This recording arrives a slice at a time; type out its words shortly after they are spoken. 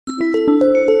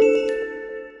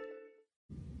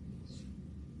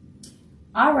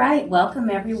All right, welcome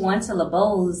everyone to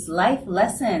LeBeau's Life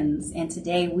Lessons, and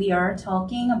today we are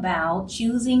talking about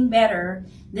choosing better.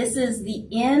 This is the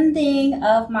ending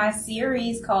of my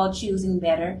series called Choosing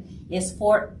Better. It's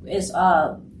part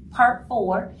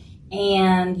 4,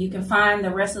 and you can find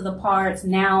the rest of the parts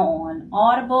now on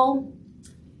Audible,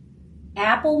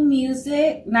 Apple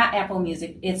Music, not Apple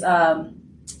Music, it's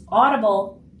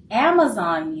Audible,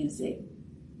 Amazon Music,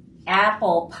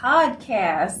 Apple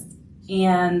Podcasts,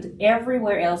 and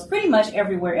everywhere else, pretty much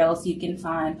everywhere else you can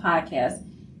find podcasts.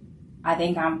 I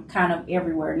think I'm kind of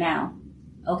everywhere now.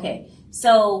 Okay,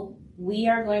 so we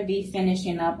are going to be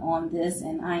finishing up on this,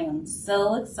 and I am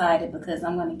so excited because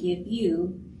I'm going to give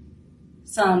you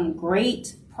some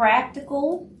great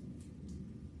practical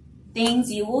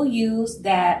things you will use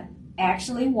that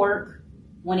actually work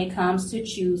when it comes to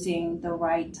choosing the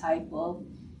right type of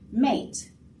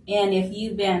mate. And if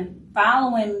you've been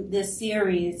following this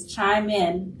series, chime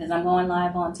in, because I'm going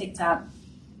live on TikTok.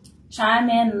 Chime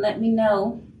in and let me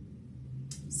know.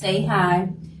 Say hi.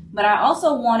 But I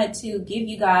also wanted to give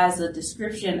you guys a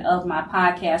description of my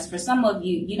podcast. For some of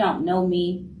you, you don't know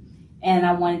me, and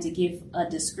I wanted to give a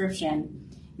description.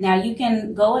 Now, you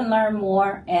can go and learn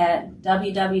more at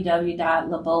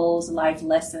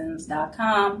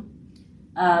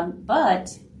www.lebeauslifelessons.com.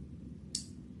 But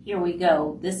here we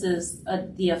go. This is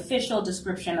the official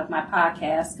description of my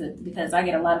podcast because I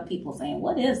get a lot of people saying,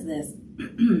 what is this?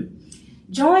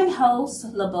 Join host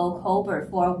LeBeau Colbert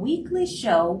for a weekly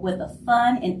show with a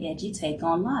fun and edgy take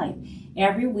on life.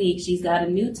 Every week, she's got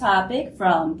a new topic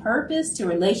from purpose to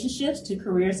relationships to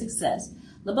career success.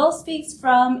 LeBeau speaks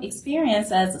from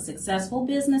experience as a successful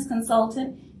business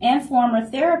consultant and former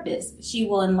therapist. She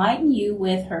will enlighten you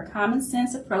with her common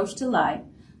sense approach to life.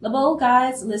 LeBeau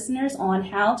guides listeners on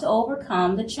how to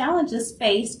overcome the challenges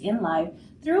faced in life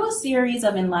through a series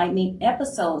of enlightening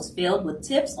episodes filled with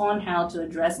tips on how to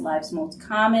address life's most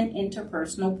common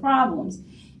interpersonal problems.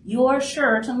 You're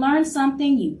sure to learn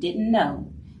something you didn't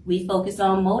know. We focus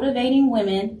on motivating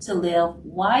women to live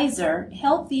wiser,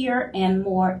 healthier, and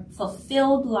more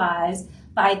fulfilled lives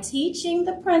by teaching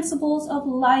the principles of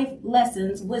life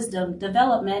lessons, wisdom,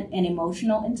 development, and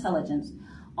emotional intelligence,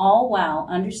 all while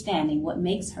understanding what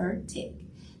makes her tick.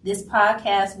 This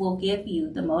podcast will give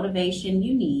you the motivation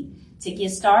you need to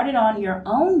get started on your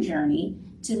own journey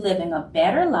to living a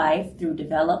better life through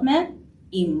development,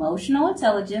 emotional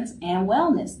intelligence, and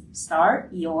wellness. Start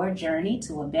your journey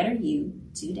to a better you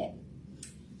today.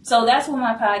 So that's what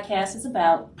my podcast is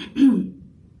about.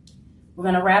 We're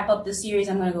going to wrap up the series.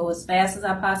 I'm going to go as fast as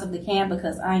I possibly can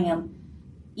because I am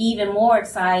even more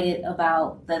excited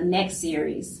about the next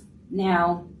series.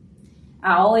 Now,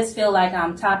 I always feel like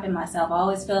I'm topping myself. I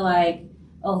always feel like,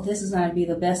 oh, this is going to be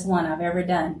the best one I've ever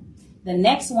done. The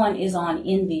next one is on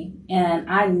envy, and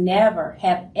I never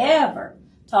have ever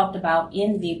talked about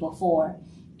envy before.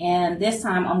 And this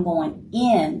time I'm going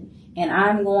in, and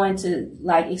I'm going to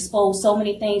expose so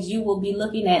many things. You will be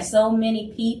looking at so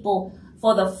many people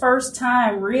for the first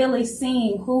time, really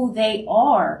seeing who they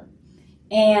are.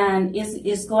 And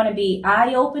it's going to be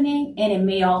eye-opening, and it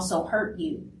may also hurt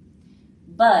you.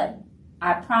 But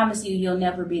I promise you'll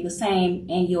never be the same,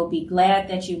 and you'll be glad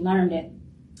that you learned it.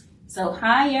 So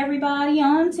hi, everybody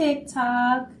on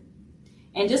TikTok.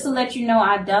 And just to let you know,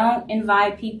 I don't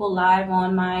invite people live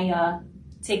on my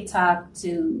TikTok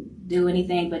to do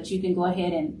anything, but you can go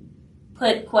ahead and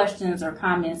put questions or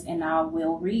comments, and I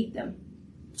will read them.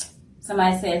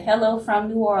 Somebody said, hello from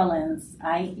New Orleans.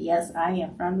 Yes, I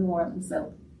am from New Orleans,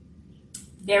 so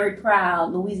very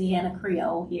proud Louisiana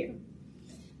Creole here.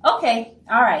 Okay,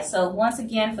 all right, so once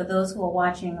again, for those who are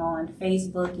watching on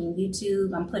Facebook and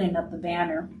YouTube, I'm putting up the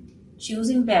banner,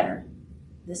 Choosing Better.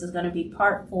 This is going to be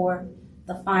part 4,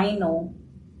 the final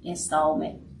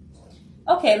installment.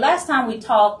 Okay, last time we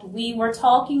talked, we were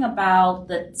talking about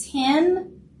the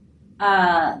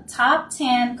top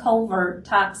 10 covert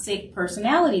toxic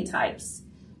personality types.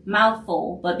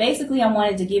 Mouthful, but basically I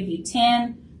wanted to give you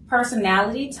 10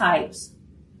 personality types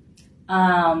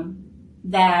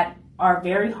that are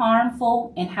very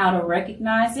harmful, and how to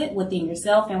recognize it within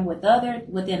yourself and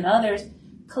within others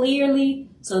clearly,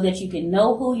 so that you can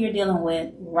know who you're dealing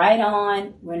with right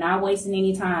on. We're not wasting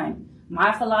any time.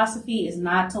 My philosophy is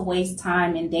not to waste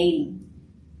time in dating.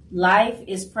 Life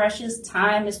is precious.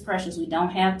 Time is precious. We don't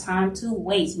have time to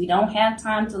waste. We don't have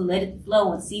time to let it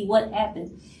flow and see what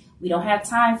happens. We don't have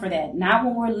time for that. Not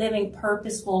when we're living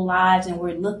purposeful lives and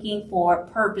we're looking for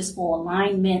purposeful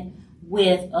alignment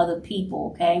with other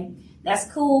people, okay? That's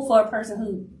cool for a person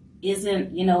who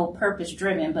isn't, purpose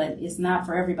driven, but it's not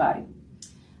for everybody.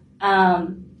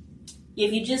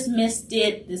 If you just missed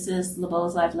it, this is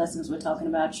LeBeau's Life Lessons. We're talking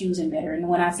about choosing better. And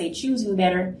when I say choosing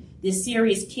better, this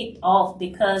series kicked off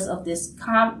because of this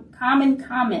common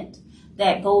comment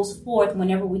that goes forth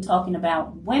whenever we're talking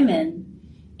about women.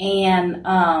 And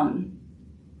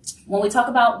when we talk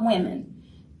about women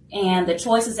and the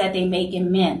choices that they make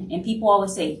in men, and people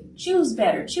always say, choose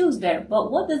better, choose better.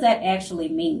 But what does that actually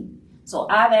mean? So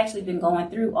I've actually been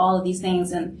going through all of these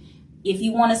things. And if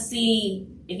you want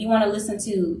to listen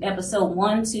to episode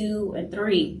 1, 2, and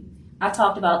 3, I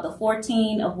talked about the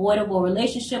 14 avoidable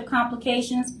relationship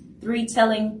complications, 3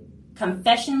 telling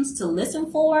confessions to listen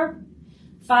for,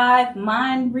 5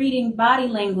 mind reading body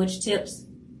language tips,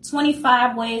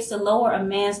 25 ways to lower a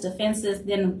man's defenses.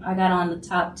 Then I got on the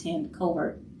top 10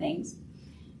 covert things.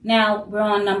 Now we're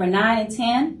on number 9 and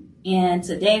 10, and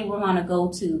today we're going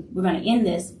to end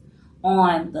this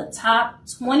on the top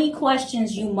 20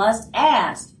 questions you must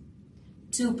ask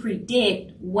to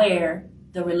predict where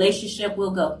the relationship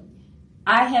will go.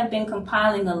 I have been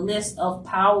compiling a list of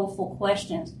powerful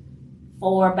questions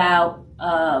for about,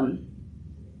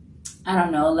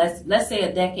 let's say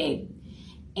a decade.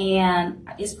 And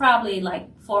it's probably like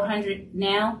 400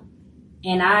 now.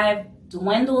 And I've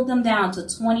dwindled them down to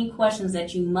 20 questions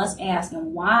that you must ask,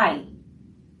 and why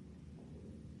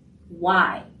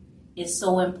it's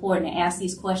so important to ask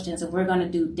these questions. And we're going to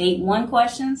do date 1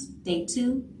 questions, date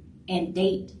 2, and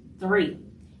date 3.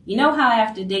 You know how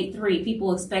after date 3,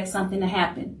 people expect something to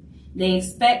happen. They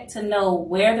expect to know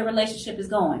where the relationship is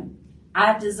going.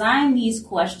 I've designed these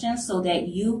questions so that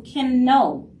you can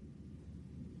know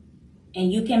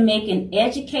and you can make an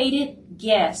educated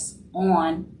guess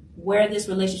on where this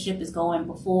relationship is going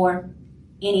before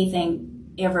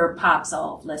anything ever pops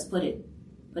off. Let's put it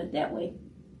that way.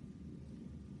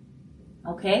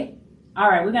 Okay? All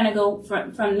right, we're going to go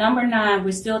from number 9.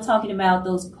 We're still talking about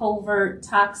those covert,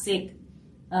 toxic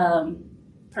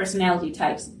personality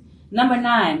types. Number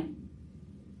 9,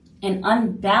 an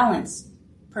unbalanced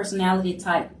personality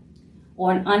type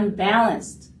or an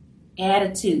unbalanced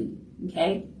attitude.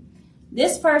 Okay?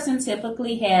 This person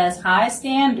typically has high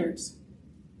standards,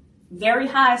 very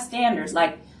high standards,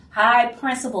 like high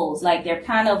principles, like they're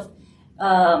kind of,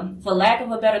 for lack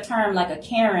of a better term, like a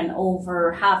Karen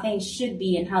over how things should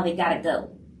be and how they gotta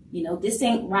go. You know, this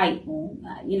ain't right.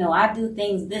 You know, I do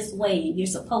things this way and you're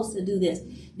supposed to do this.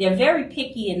 They're very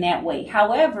picky in that way.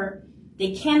 However,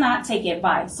 they cannot take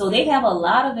advice. So they have a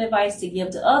lot of advice to give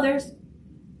to others.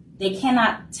 They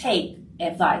cannot take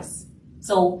advice.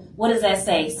 So what does that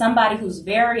say? Somebody who's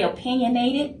very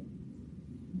opinionated,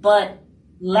 but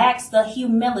lacks the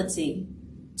humility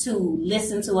to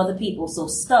listen to other people. So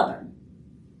stubborn,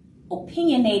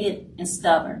 opinionated, and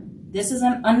stubborn. This is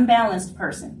an unbalanced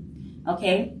person.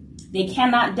 Okay? They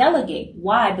cannot delegate.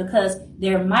 Why? Because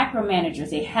they're micromanagers.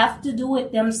 They have to do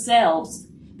it themselves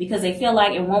because they feel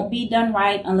like it won't be done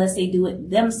right unless they do it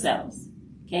themselves.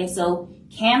 Okay? So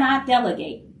cannot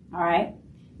delegate. All right?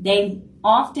 They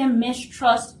often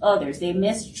mistrust others. They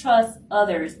mistrust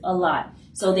others a lot.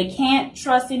 So they can't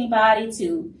trust anybody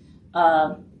to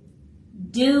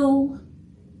do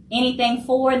anything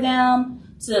for them.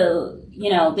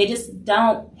 They just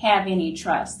don't have any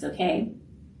trust, okay?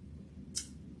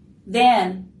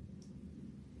 Then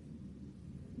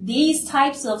these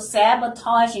types of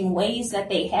sabotaging ways that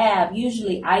they have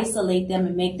usually isolate them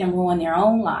and make them ruin their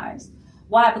own lives.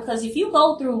 Why? Because if you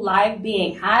go through life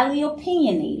being highly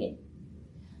opinionated,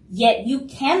 yet you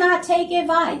cannot take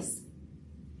advice,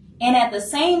 and at the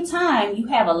same time you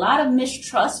have a lot of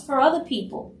mistrust for other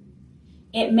people,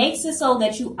 it makes it so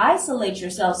that you isolate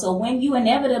yourself. So when you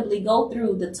inevitably go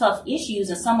through the tough issues,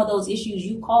 and some of those issues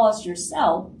you caused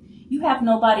yourself, you have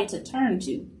nobody to turn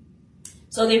to.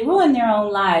 So they ruin their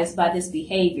own lives by this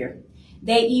behavior.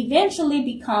 They eventually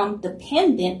become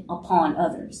dependent upon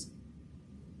others.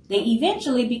 They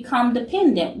eventually become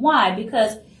dependent. Why?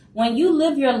 Because when you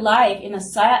live your life in a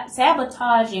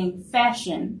sabotaging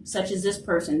fashion, such as this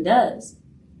person does,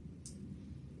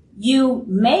 you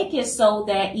make it so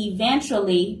that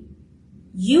eventually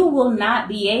you will not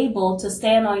be able to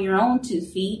stand on your own 2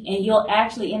 feet, and you'll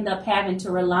actually end up having to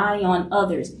rely on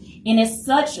others. And it's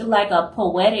such like a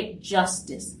poetic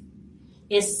justice.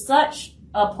 It's such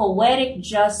a poetic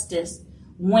justice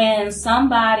when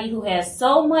somebody who has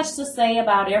so much to say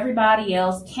about everybody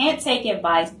else can't take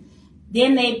advice,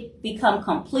 then they become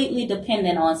completely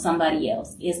dependent on somebody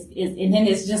else. And then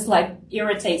it's just like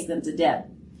irritates them to death.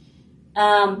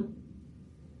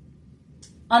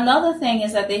 Another thing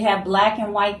is that they have black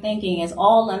and white thinking. It's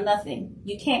all or nothing.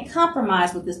 You can't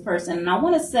compromise with this person. And I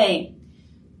want to say,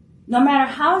 no matter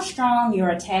how strong your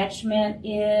attachment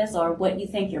is or what you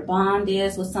think your bond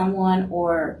is with someone,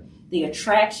 or the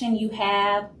attraction you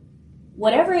have,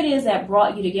 whatever it is that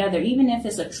brought you together, even if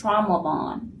it's a trauma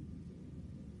bond.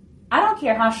 I don't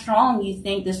care how strong you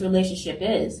think this relationship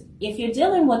is. If you're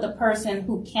dealing with a person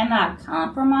who cannot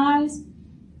compromise,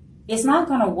 it's not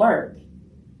going to work,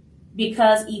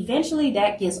 because eventually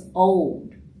that gets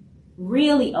old,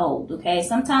 really old. Okay.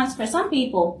 Sometimes for some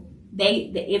people,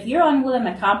 if you're unwilling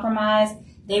to compromise,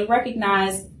 they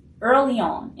recognize early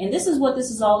on. And this is what this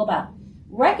is all about.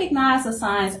 Recognize the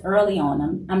signs early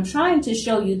on. I'm trying to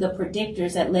show you the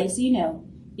predictors that lets you know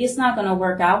it's not going to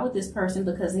work out with this person,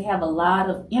 because they have a lot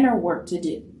of inner work to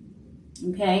do.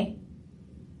 Okay?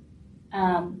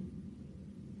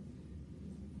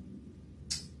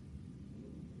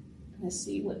 Let's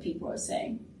see what people are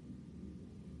saying.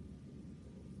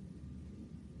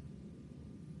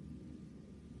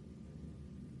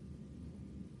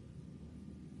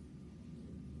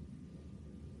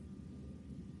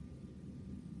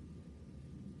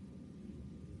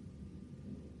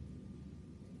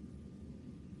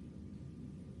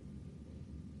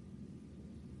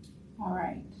 All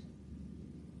right.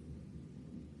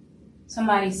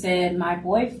 Somebody said, my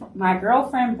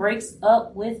girlfriend breaks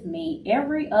up with me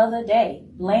every other day,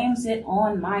 blames it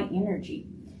on my energy.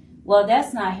 Well,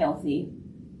 that's not healthy.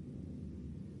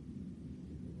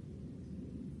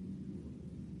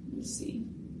 Let's see.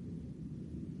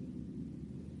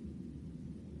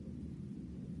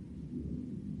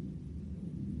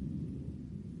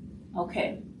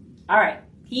 Okay. All right.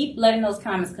 Keep letting those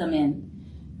comments come in.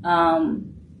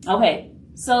 Okay,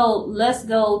 so let's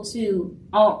go to,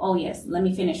 oh yes, let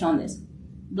me finish on this.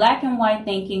 Black and white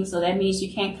thinking, so that means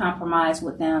you can't compromise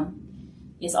with them.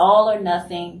 It's all or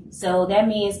nothing. So that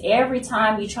means every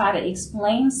time you try to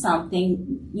explain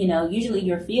something, usually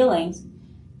your feelings,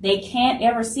 they can't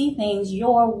ever see things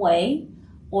your way,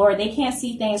 or they can't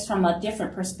see things from a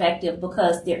different perspective,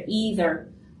 because they're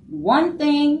either one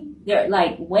thing, they're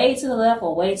like way to the left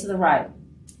or way to the right.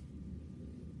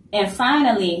 And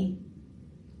finally,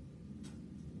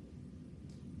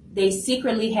 they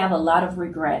secretly have a lot of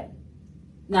regret.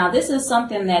 Now, this is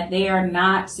something that they are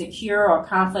not secure or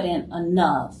confident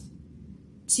enough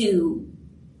to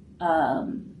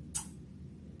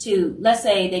let's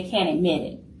say they can't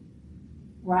admit it,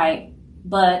 right?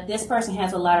 But this person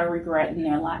has a lot of regret in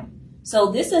their life.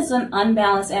 So this is an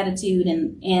unbalanced attitude,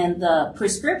 and the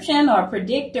prescription or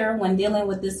predictor when dealing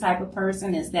with this type of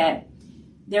person is that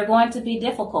they're going to be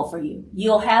difficult for you.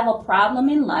 You'll have a problem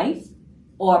in life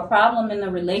or a problem in the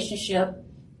relationship.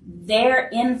 Their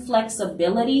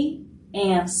inflexibility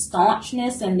and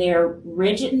staunchness and their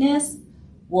rigidness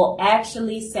will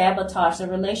actually sabotage the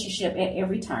relationship at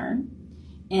every turn.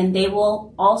 And they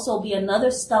will also be another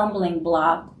stumbling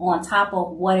block on top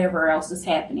of whatever else is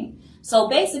happening. So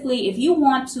basically, if you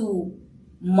want to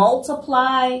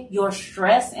multiply your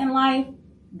stress in life,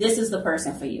 this is the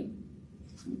person for you.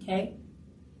 Okay?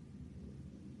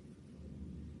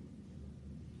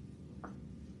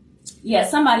 Yeah,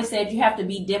 somebody said you have to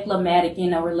be diplomatic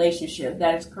in a relationship.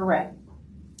 That is correct.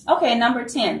 Okay, number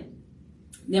 10.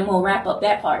 Then we'll wrap up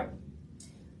that part.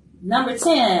 Number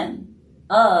 10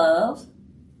 of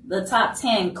the top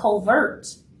 10 covert,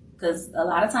 because a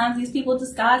lot of times these people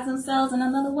disguise themselves in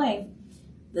another way.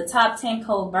 The top 10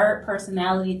 covert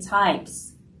personality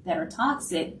types that are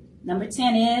toxic. Number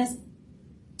 10 is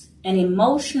an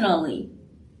emotionally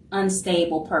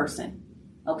unstable person.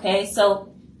 Okay, so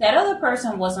that other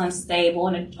person was unstable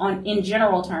in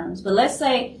general terms, but let's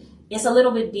say it's a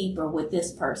little bit deeper with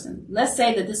this person. Let's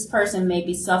say that this person may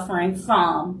be suffering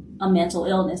from a mental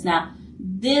illness. Now,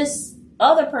 this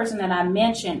other person that I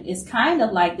mentioned is kind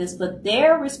of like this, but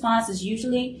their response is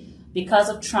usually because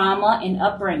of trauma and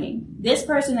upbringing. This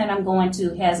person that I'm going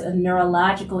to has a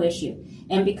neurological issue.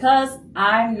 And because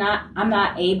I'm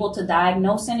not able to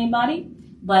diagnose anybody,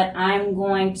 but I'm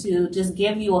going to just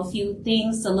give you a few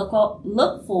things to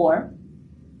look for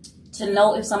to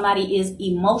know if somebody is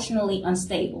emotionally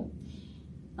unstable.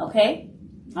 Okay?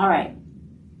 All right.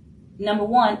 Number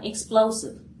 1,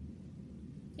 explosive.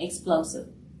 Explosive.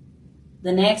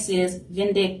 The next is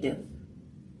vindictive.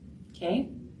 Okay?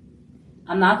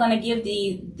 I'm not going to give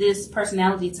this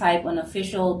personality type an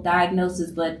official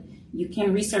diagnosis, but you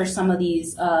can research some of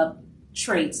these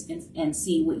traits and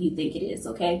see what you think it is.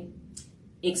 Okay?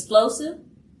 Explosive,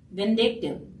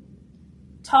 vindictive,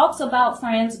 talks about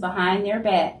friends behind their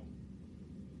back,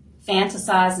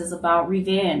 fantasizes about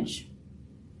revenge,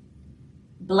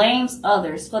 blames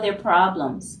others for their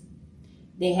problems.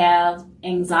 They have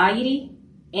anxiety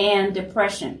and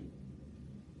depression.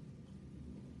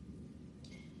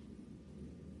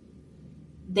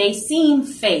 They seem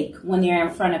fake when they're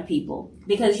in front of people.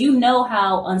 because you know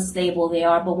how unstable they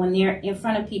are, but when they're in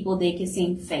front of people, they can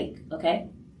seem fake, okay?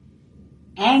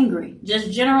 Angry, just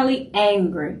generally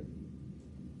angry,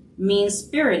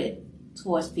 mean-spirited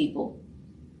towards people.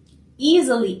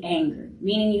 Easily angered,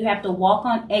 meaning you have to walk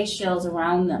on eggshells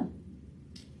around them.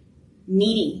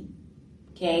 Needy,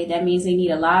 okay? That means they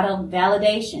need a lot of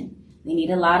validation. They need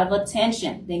a lot of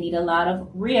attention. They need a lot of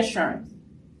reassurance.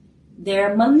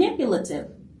 They're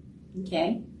manipulative,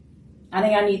 okay? I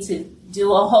think I need to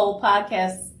do a whole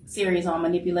podcast series on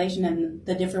manipulation and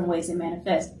the different ways it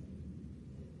manifests.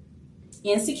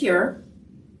 Insecure,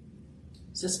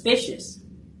 suspicious,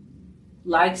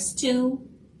 likes to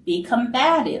be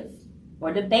combative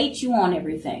or debate you on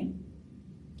everything.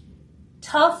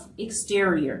 Tough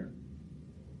exterior,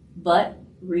 but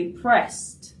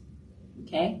repressed,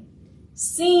 okay?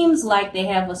 Seems like they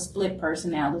have a split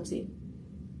personality,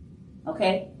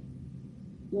 okay?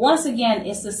 Once again,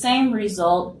 it's the same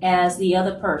result as the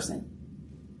other person.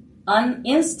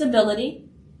 Instability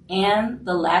and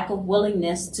the lack of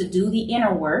willingness to do the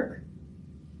inner work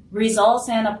results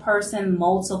in a person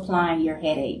multiplying your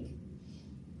headache.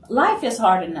 Life is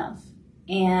hard enough,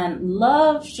 and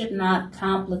love should not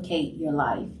complicate your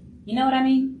life. You know what I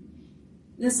mean?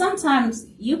 And sometimes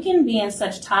you can be in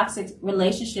such toxic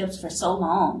relationships for so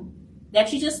long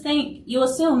that you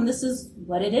assume this is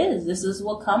what it is. This is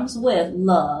what comes with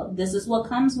love. This is what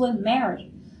comes with marriage.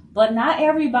 But not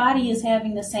everybody is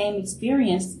having the same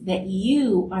experience that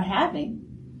you are having.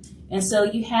 And so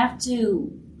you have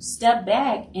to step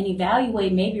back and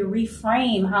evaluate, maybe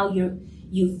reframe how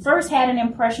you first had an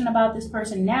impression about this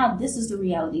person. Now this is the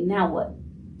reality. Now what?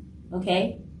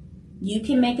 Okay? You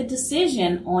can make a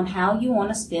decision on how you want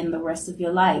to spend the rest of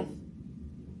your life.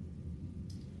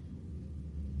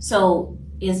 So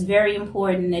it's very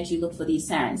important that you look for these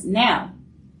signs. Now,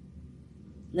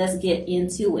 let's get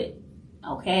into it,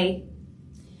 okay?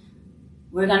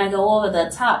 We're going to go over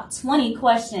the top 20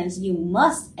 questions you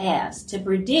must ask to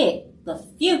predict the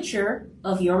future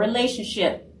of your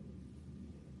relationship.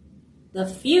 The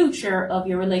future of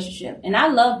your relationship. And I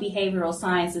love behavioral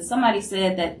sciences. Somebody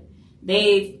said that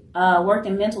they've worked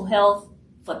in mental health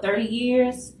for 30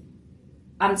 years.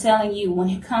 I'm telling you, when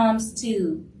it comes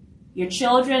to your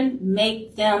children,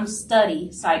 make them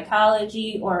study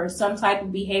psychology or some type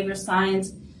of behavior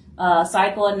science,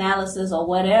 psychoanalysis or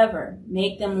whatever.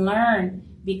 Make them learn,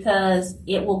 because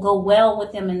it will go well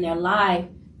with them in their life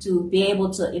to be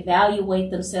able to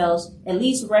evaluate themselves, at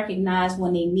least recognize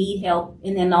when they need help,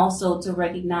 and then also to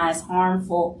recognize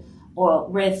harmful or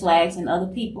red flags in other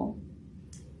people.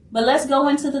 But let's go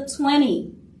into the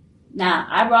 20. Now,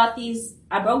 I broke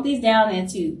these down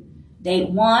into date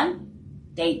 1,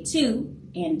 date 2,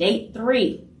 and date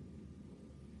 3.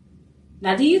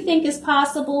 Now, do you think it's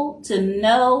possible to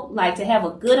know, to have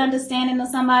a good understanding of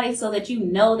somebody so that you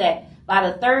know that by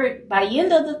the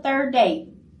end of the third date,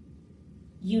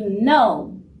 you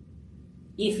know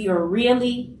if you're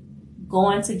really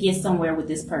going to get somewhere with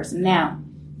this person? Now,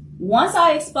 once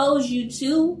I expose you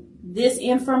to this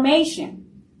information,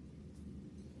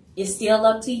 it's still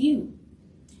up to you.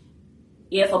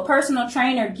 If a personal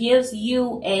trainer gives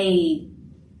you a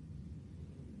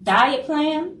diet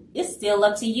plan, it's still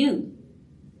up to you.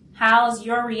 How's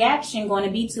your reaction going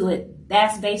to be to it?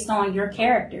 That's based on your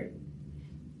character.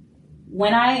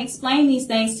 When I explain these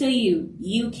things to you,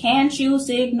 you can choose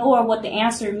to ignore what the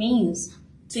answer means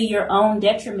to your own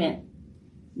detriment.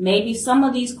 Maybe some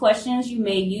of these questions you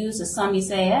may use, or some you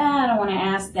say, I don't want to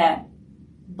ask that.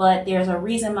 But there's a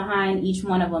reason behind each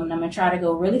one of them. And I'm going to try to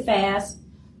go really fast.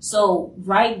 So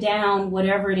write down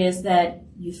whatever it is that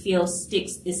you feel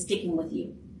is sticking with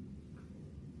you,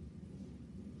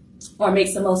 or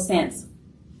makes the most sense.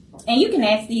 And you can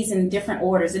ask these in different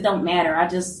orders. It don't matter. I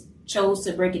just chose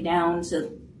to break it down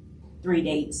to 3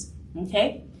 dates.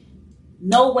 Okay?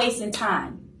 No wasting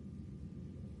time.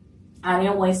 I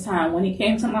didn't waste time. When it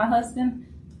came to my husband,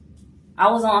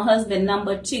 I was on husband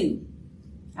number 2.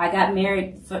 I got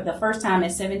married for the first time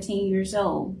at 17 years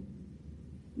old.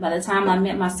 By the time I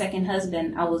met my second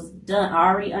husband, I was done. I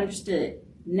already understood.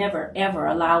 Never, ever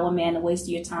allow a man to waste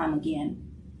your time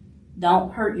again.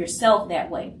 Don't hurt yourself that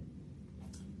way.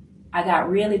 I got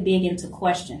really big into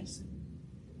questions.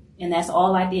 And that's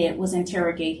all I did was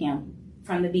interrogate him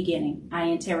from the beginning. I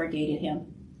interrogated him.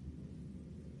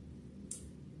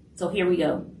 So here we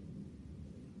go.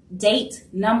 Date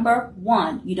number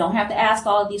 1. You don't have to ask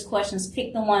all of these questions.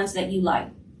 Pick the ones that you like.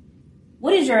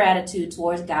 What is your attitude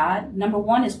towards God? Number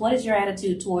 1 is, what is your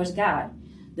attitude towards God?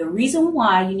 The reason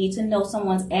why you need to know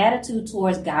someone's attitude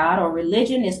towards God or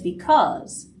religion is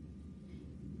because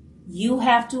you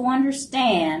have to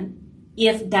understand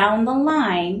if down the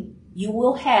line you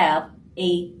will have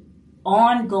a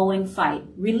ongoing fight.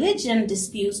 Religion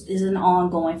disputes is an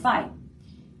ongoing fight.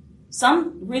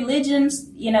 Some religions,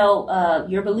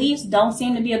 your beliefs don't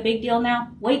seem to be a big deal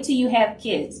now. Wait till you have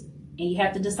kids and you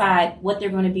have to decide what they're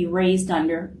going to be raised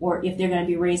under, or if they're going to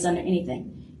be raised under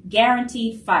anything.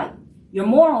 Guaranteed fight. Your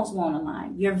morals won't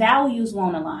align. Your values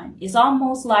won't align. It's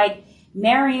almost like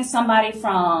marrying somebody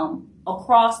from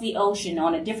across the ocean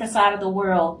on a different side of the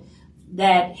world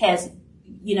that has,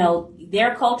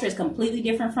 their culture is completely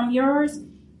different from yours.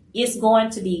 It's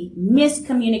going to be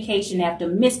miscommunication after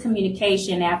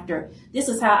miscommunication after, this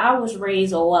is how I was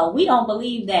raised, or well, we don't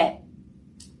believe that.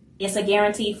 It's a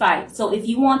guaranteed fight. So if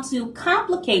you want to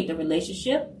complicate the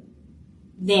relationship,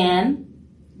 then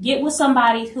get with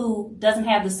somebody who doesn't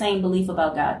have the same belief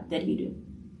about God that you do.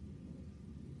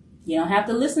 You don't have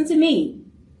to listen to me.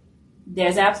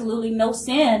 There's absolutely no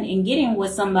sin in getting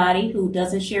with somebody who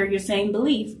doesn't share your same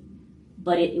belief,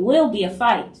 but it will be a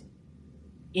fight,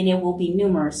 and it will be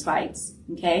numerous fights,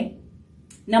 okay?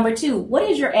 Number 2, what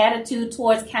is your attitude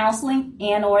towards counseling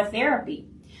and or therapy?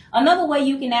 Another way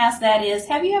you can ask that is,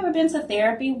 have you ever been to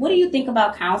therapy? What do you think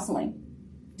about counseling?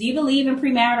 Do you believe in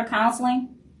premarital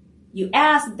counseling? You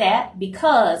ask that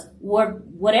because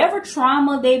whatever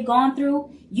trauma they've gone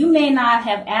through, you may not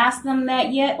have asked them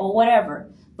that yet or whatever,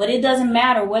 but it doesn't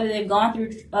matter whether they've gone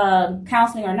through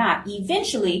counseling or not.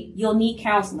 Eventually, you'll need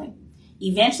counseling.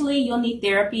 Eventually, you'll need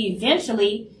therapy.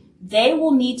 Eventually, they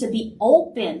will need to be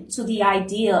open to the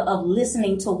idea of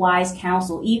listening to wise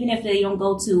counsel, even if they don't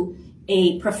go to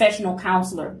a professional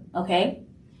counselor, okay?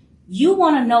 You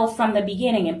want to know from the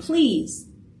beginning, and please,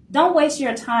 don't waste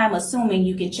your time assuming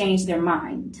you can change their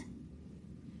mind.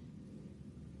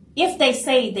 If they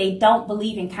say they don't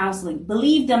believe in counseling,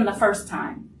 believe them the first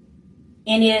time.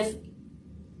 And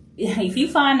if you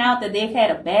find out that they've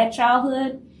had a bad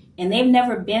childhood and they've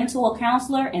never been to a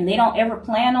counselor and they don't ever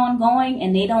plan on going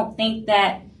and they don't think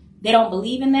that, they don't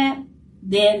believe in that,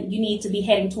 then you need to be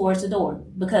heading towards the door.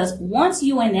 Because once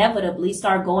you inevitably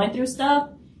start going through stuff,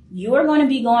 you're going to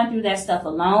be going through that stuff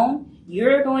alone.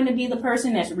 You're going to be the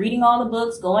person that's reading all the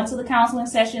books, going to the counseling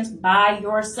sessions by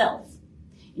yourself.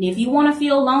 And if you want to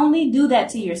feel lonely, do that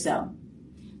to yourself.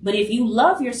 But if you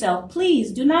love yourself,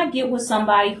 please do not get with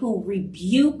somebody who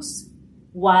rebukes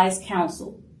wise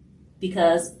counsel,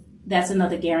 because that's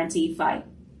another guaranteed fight.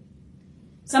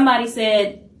 Somebody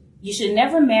said you should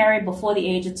never marry before the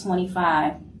age of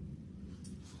 25.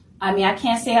 I mean, I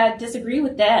can't say I disagree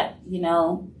with that,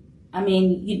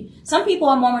 some people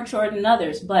are more mature than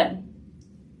others, but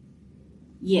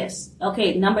yes.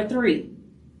 Okay, number 3.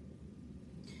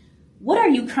 What are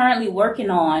you currently working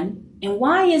on, and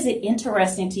why is it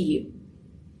interesting to you?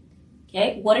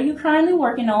 Okay, what are you currently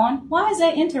working on? Why is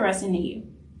that interesting to you?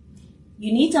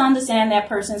 You need to understand that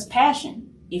person's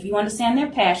passion. If you understand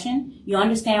their passion, you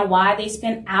understand why they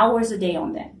spend hours a day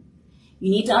on that.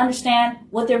 You need to understand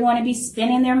what they're going to be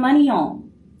spending their money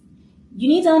on. You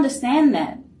need to understand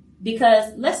that.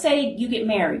 Because let's say you get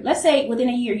married. Let's say within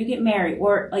a year you get married,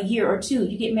 or a year or 2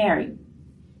 you get married.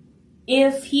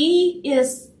 If he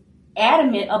is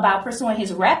adamant about pursuing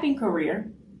his rapping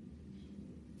career,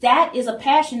 that is a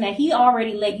passion that he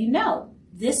already let you know.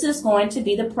 This is going to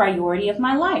be the priority of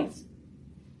my life.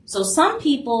 So some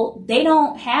people, they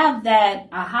don't have that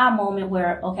aha moment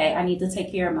where, okay, I need to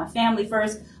take care of my family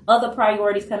first. Other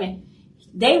priorities come in.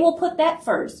 They will put that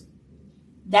first.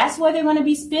 That's where they're going to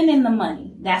be spending the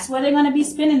money. That's where they're going to be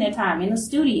spending their time, in the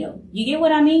studio. You get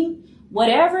what I mean?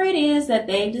 Whatever it is that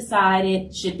they've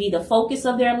decided should be the focus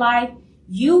of their life,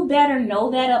 you better know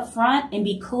that up front and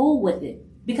be cool with it.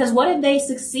 Because what if they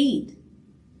succeed?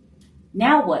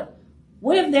 Now what?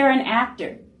 What if they're an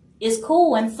actor? It's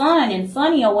cool and fun and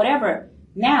funny or whatever.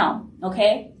 Now,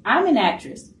 okay, I'm an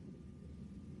actress.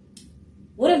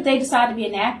 What if they decide to be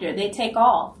an actor? They take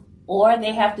off, or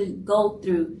they have to go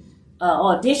through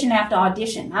audition after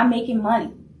audition. I'm making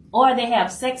money. Or they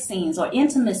have sex scenes or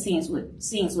intimate scenes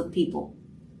with people.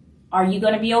 Are you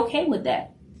going to be okay with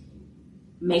that?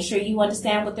 Make sure you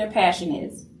understand what their passion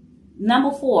is.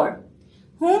 Number 4,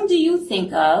 whom do you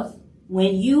think of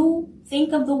when you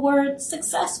think of the word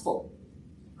successful?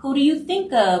 Who do you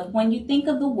think of when you think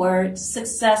of the word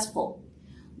successful?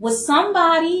 What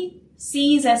somebody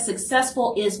sees as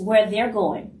successful is where they're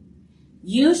going.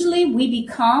 Usually we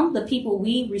become the people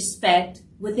we respect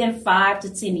within 5 to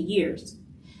 10 years.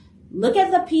 Look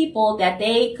at the people that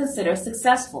they consider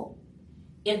successful.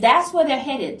 If that's where they're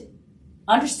headed,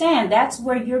 understand that's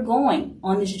where you're going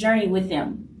on this journey with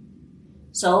them.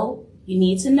 So you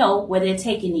need to know where they're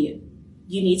taking you.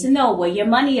 You need to know where your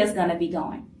money is going to be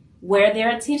going, where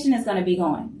their attention is going to be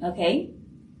going, okay?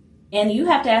 And you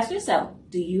have to ask yourself,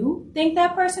 Do you think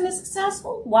that person is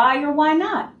successful? Why or why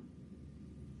not?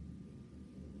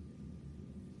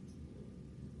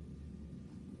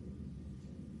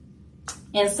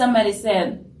 And somebody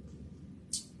said,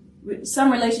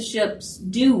 some relationships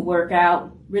do work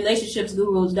out. Relationships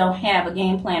gurus don't have a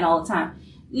game plan all the time.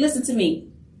 Listen to me.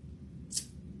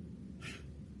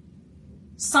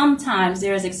 Sometimes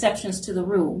there's exceptions to the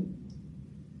rule.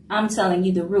 I'm telling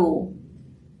you the rule.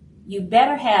 You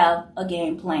better have a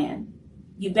game plan.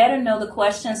 You better know the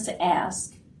questions to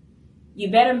ask. You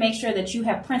better make sure that you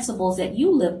have principles that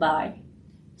you live by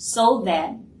so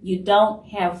that you don't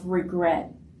have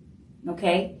regret.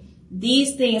 Okay?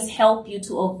 These things help you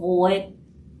to avoid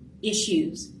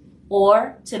issues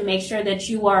or to make sure that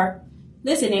you are,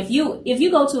 listen, if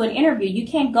you go to an interview, you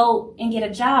can't go and get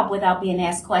a job without being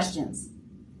asked questions.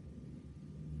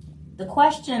 The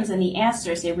questions and the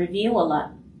answers, they reveal a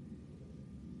lot.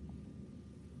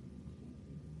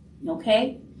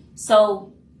 Okay?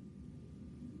 So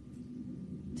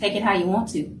take it how you want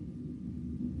to.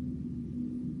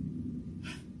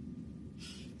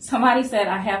 Somebody said,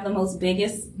 I have the most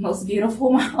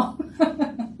beautiful mouth.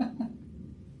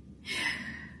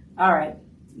 All right,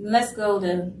 let's go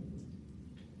to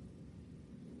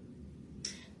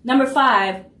number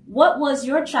 5. What was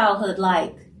your childhood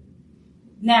like?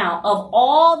 Now, of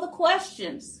all the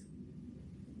questions,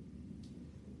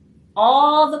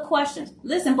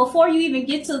 listen, before you even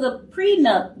get to the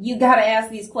prenup, you got to ask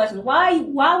these questions. Why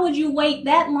would you wait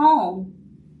that long?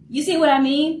 You see what I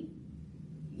mean?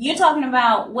 You're talking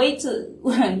about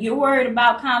you're worried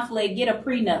about conflict, get a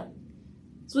prenup.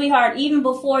 Sweetheart, even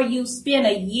before you spend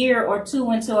a year or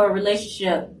two into a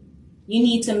relationship, you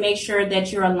need to make sure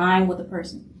that you're aligned with the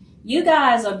person. You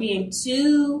guys are being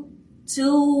too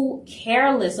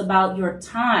careless about your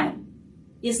time.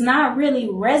 It's not really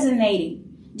resonating.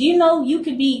 Do you know you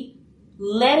could be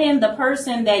letting the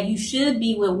person that you should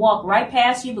be with walk right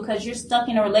past you because you're stuck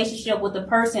in a relationship with the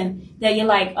person that you're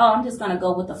like, oh, I'm just going to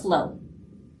go with the flow.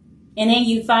 And then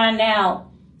you find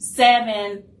out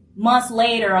 7 months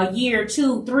later, a year,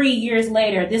 2, 3 years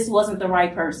later, this wasn't the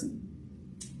right person.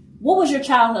 What was your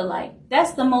childhood like?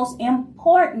 That's the most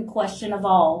important question of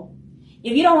all.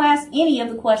 If you don't ask any of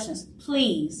the questions,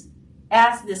 please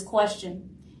ask this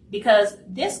question, because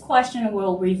this question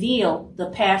will reveal the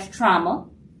past trauma.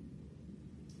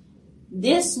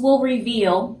 This will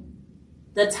reveal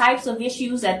the types of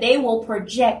issues that they will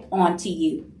project onto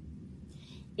you.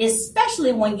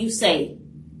 Especially when you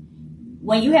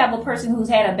have a person who's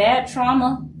had a bad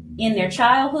trauma in their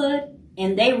childhood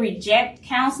and they reject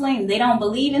counseling, they don't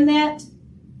believe in that,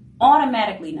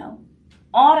 automatically no.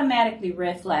 Automatically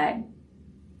red flag.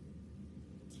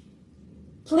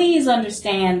 Please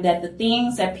understand that the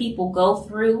things that people go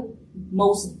through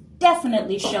most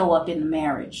definitely show up in the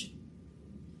marriage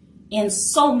in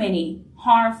so many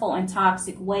harmful and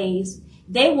toxic ways.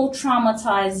 They will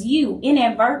traumatize you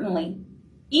inadvertently,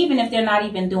 even if they're not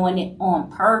even doing it on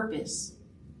purpose,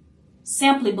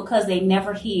 simply because they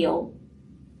never healed.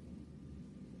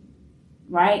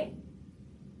 Right?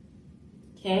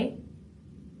 Okay?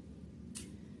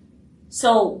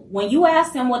 So when you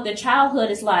ask them what their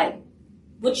childhood is like,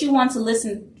 what you want to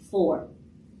listen for: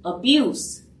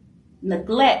 abuse,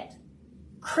 neglect,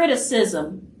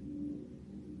 criticism,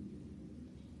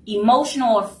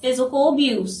 emotional or physical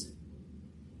abuse,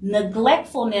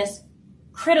 neglectfulness,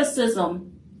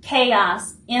 criticism,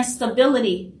 chaos,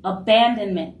 instability,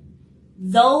 abandonment.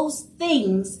 Those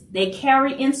things they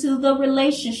carry into the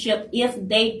relationship if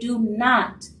they do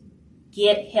not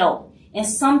get help. And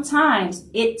sometimes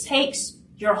it takes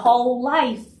your whole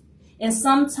life. And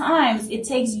sometimes it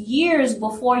takes years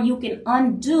before you can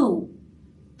undo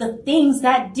the things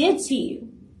that did to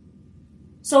you.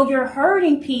 So you're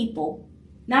hurting people,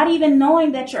 not even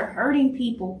knowing that you're hurting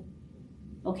people.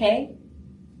 Okay?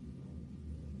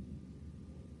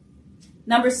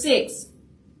 Number 6,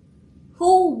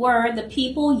 who were the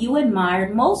people you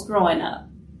admired most growing up?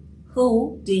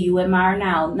 Who do you admire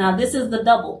now? Now, this is the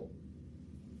double.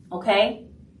 Okay?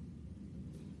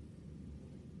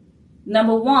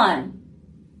 Number 1,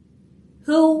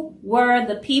 who were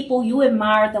the people you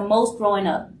admired the most growing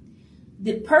up?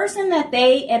 The person that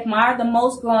they admired the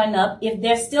most growing up, if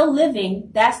they're still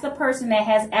living, that's the person that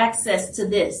has access to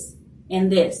this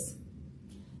and this.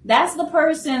 That's the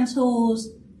person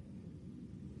whose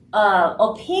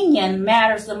opinion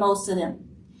matters the most to them.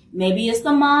 Maybe it's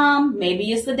the mom,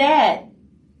 maybe it's the dad.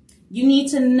 You need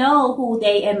to know who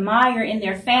they admire in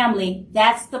their family.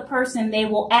 That's the person they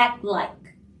will act like.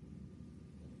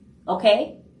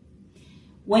 Okay?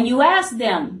 When you ask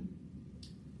them,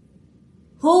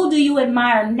 who do you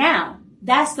admire now?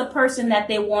 that's the person that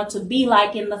they want to be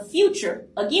like in the future.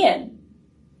 Again,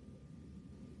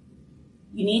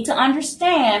 you need to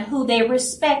understand who they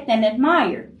respect and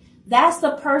admire. That's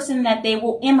the person that they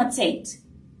will imitate.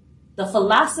 The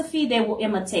philosophy they will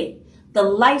imitate. The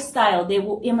lifestyle they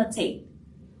will imitate.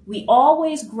 We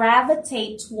always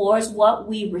gravitate towards what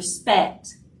we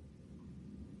respect.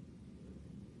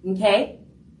 Okay?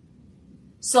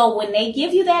 So when they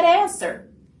give you that answer,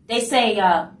 they say,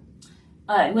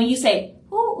 when you say,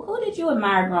 who did you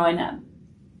admire growing up?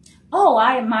 Oh,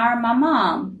 I admire my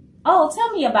mom. Oh,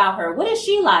 tell me about her. What is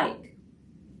she like?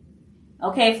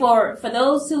 Okay, for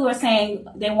those who are saying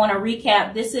they want to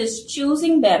recap, this is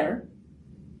Choosing Better.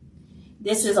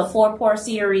 This is a 4-part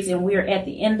series and we're at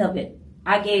the end of it.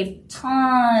 I gave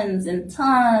tons and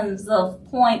tons of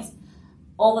points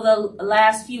over the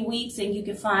last few weeks, and you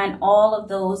can find all of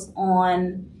those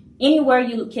on anywhere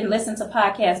you can listen to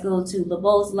podcasts. Go to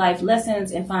LeBeau's Life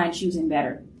Lessons and find Choosing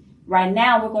Better. Right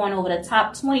now, we're going over the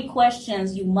top 20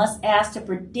 questions you must ask to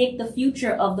predict the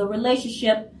future of the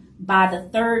relationship by the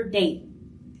third date.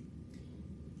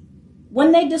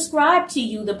 When they describe to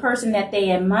you the person that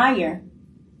they admire,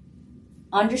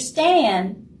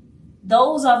 understand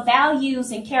those are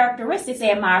values and characteristics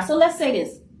they admire. So let's say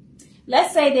this.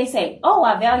 Let's say they say, oh,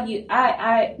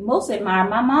 I most admire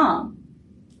my mom.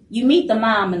 You meet the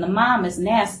mom and the mom is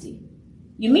nasty.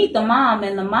 You meet the mom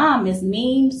and the mom is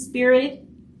mean-spirited,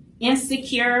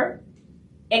 insecure,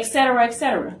 etc.,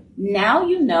 etc. Now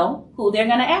you know who they're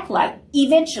going to act like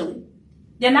eventually.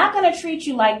 They're not going to treat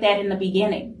you like that in the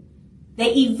beginning.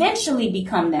 They eventually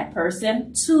become that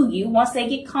person to you once they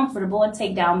get comfortable and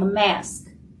take down the mask.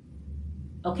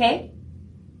 Okay?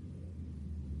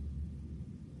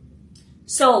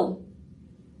 So,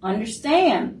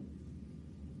 understand.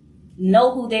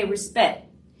 Know who they respect.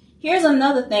 Here's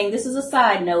another thing. This is a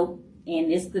side note,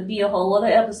 and this could be a whole other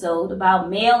episode about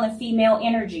male and female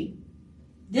energy.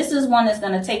 This is one that's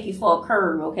going to take you for a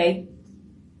curve, okay?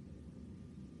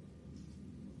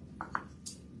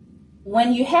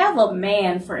 When you have a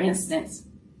man, for instance,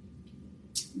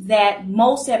 that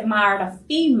most admired a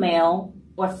female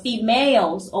or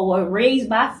females or were raised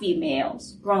by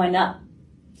females growing up,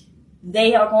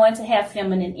 they are going to have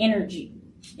feminine energy.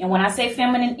 And when I say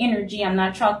feminine energy, I'm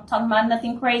not talking about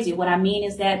nothing crazy. What I mean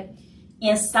is that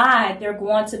inside, they're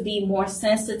going to be more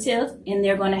sensitive and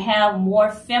they're going to have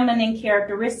more feminine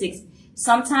characteristics.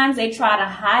 Sometimes they try to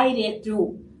hide it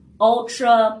through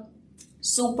ultra,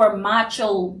 super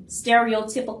macho,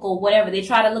 stereotypical, whatever. They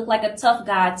try to look like a tough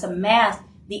guy to mask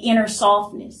the inner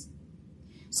softness.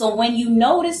 So when you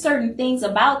notice certain things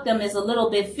about them is a little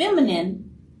bit feminine,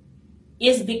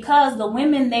 it's because the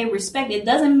women they respect. It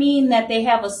doesn't mean that they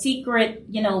have a secret,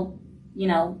 you know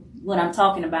what I'm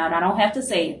talking about. I don't have to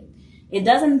say it. It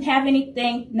doesn't have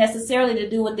anything necessarily to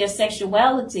do with their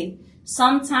sexuality.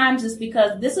 Sometimes it's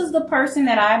because this is the person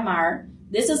that I admire.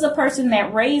 This is the person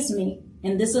that raised me.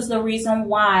 And this is the reason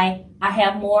why I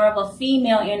have more of a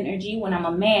female energy when I'm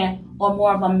a man or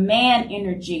more of a man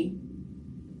energy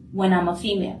when I'm a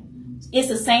female. It's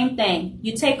the same thing.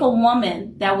 You take a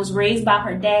woman that was raised by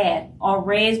her dad or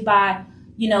raised by,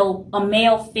 a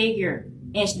male figure,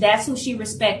 and that's who she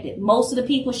respected. Most of the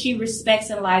people she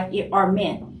respects in life are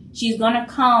men. She's going to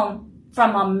come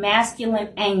from a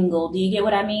masculine angle. Do you get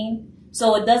what I mean?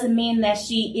 So it doesn't mean that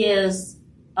she is,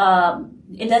 a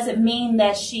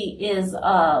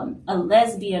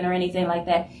lesbian or anything like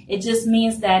that. It just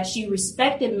means that she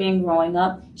respected men growing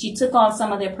up. She took on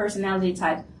some of their personality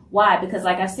types. Why? Because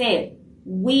like I said,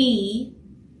 we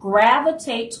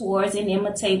gravitate towards and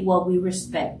imitate what we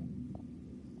respect.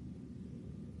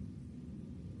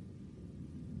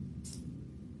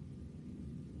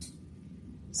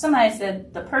 Somebody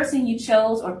said the person you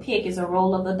chose or pick is a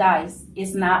roll of the dice.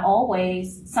 It's not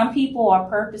always. Some people are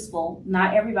purposeful.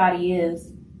 Not everybody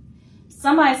is.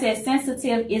 Somebody said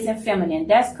sensitive isn't feminine.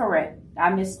 That's correct.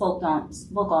 I spoke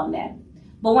on that.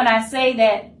 But when I say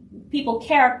that people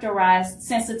characterize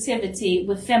sensitivity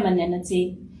with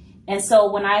femininity, and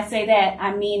so when I say that,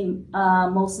 I mean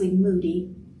mostly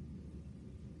moody.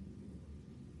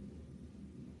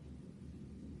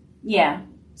 Yeah.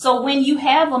 So when you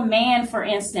have a man, for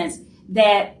instance,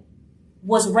 that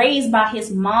was raised by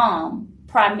his mom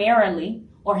primarily,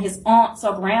 or his aunts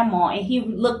or grandma, and he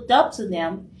looked up to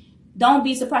them, don't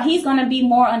be surprised. He's going to be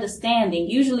more understanding.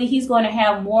 Usually he's going to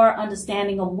have more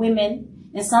understanding of women,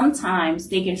 and sometimes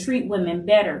they can treat women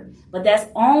better. But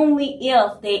that's only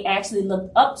if they actually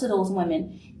looked up to those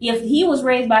women. If he was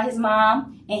raised by his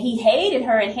mom and he hated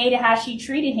her and hated how she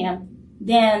treated him,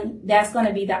 then that's going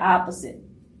to be the opposite.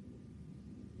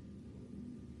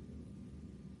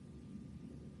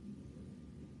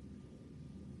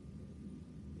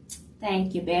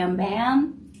 Thank you, Bam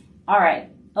Bam. All right.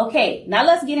 Okay, now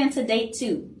let's get into date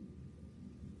 2.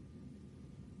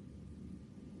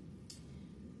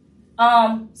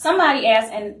 Somebody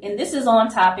asked, and this is on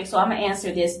topic, so I'm going to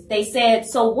answer this. They said,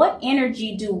 so what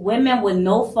energy do women with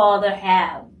no father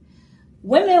have?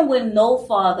 Women with no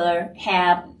father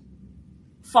have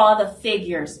father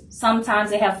figures.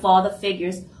 Sometimes they have father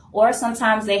figures, or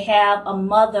sometimes they have a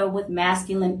mother with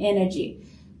masculine energy.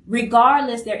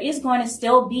 Regardless, there is going to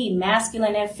still be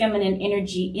masculine and feminine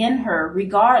energy in her,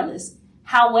 regardless.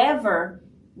 However,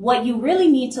 what you really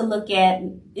need to look at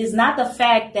is not the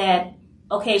fact that,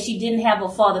 okay, she didn't have a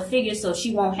father figure, so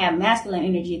she won't have masculine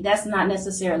energy. That's not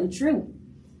necessarily true.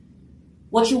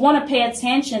 What you want to pay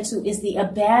attention to is the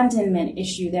abandonment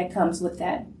issue that comes with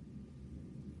that.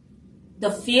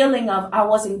 The feeling of, I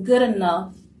wasn't good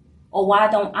enough, or why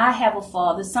don't I have a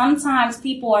father? Sometimes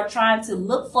people are trying to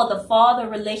look for the father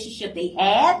relationship they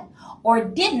had or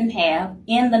didn't have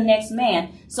in the next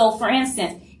man. So for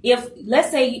instance, if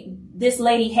let's say this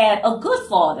lady had a good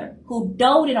father who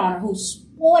doted on her, who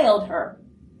spoiled her,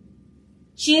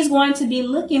 she is going to be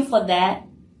looking for that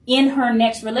in her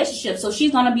next relationship. So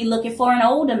she's going to be looking for an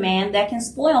older man that can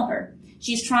spoil her.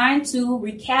 She's trying to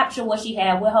recapture what she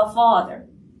had with her father.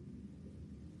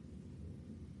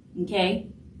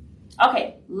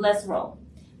 Okay, let's roll.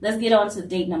 Let's get on to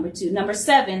date number 2. Number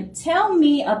 7, tell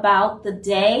me about the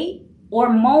day or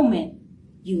moment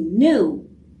you knew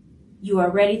you were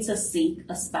ready to seek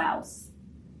a spouse.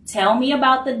 Tell me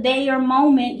about the day or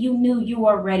moment you knew you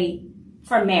were ready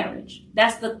for marriage.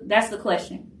 That's the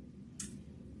question.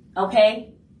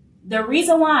 Okay? The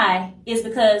reason why is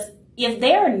because if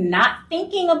they're not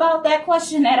thinking about that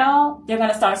question at all, they're going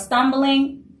to start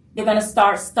stumbling. They're going to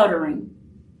start stuttering.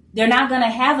 They're not going to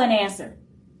have an answer.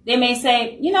 They may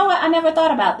say, you know what? I never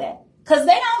thought about that. Because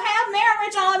they don't have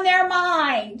marriage on their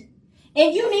mind.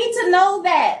 And you need to know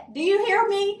that. Do you hear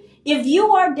me? If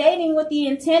you are dating with the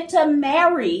intent to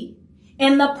marry,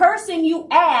 and the person you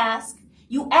ask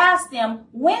them,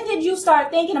 when did you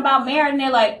start thinking about marriage? And they're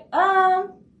like, I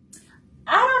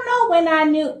don't know when I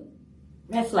knew.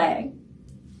 Red flag.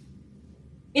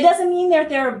 It doesn't mean that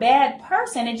they're a bad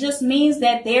person. It just means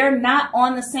that they're not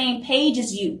on the same page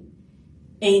as you.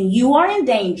 And you are in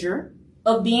danger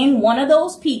of being one of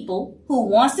those people who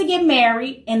wants to get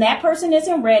married and that person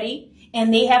isn't ready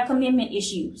and they have commitment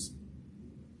issues.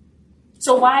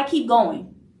 So why keep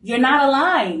going? You're not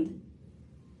aligned.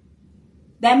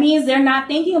 That means they're not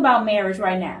thinking about marriage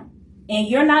right now. And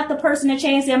you're not the person to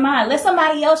change their mind. Let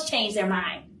somebody else change their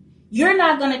mind. You're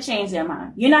not going to change their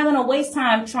mind. You're not going to waste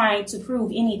time trying to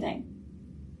prove anything.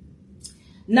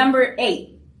 Number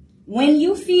 8, when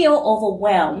you feel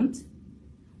overwhelmed,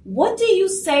 what do you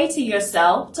say to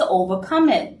yourself to overcome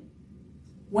it?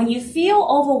 When you feel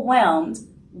overwhelmed,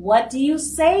 what do you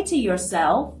say to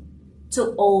yourself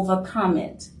to overcome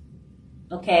it?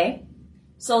 Okay?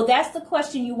 So that's the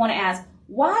question you want to ask.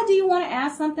 Why do you want to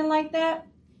ask something like that?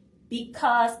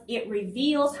 Because it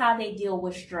reveals how they deal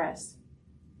with stress.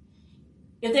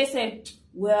 If they say,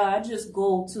 well, I just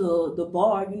go to the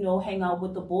bar, hang out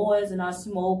with the boys and I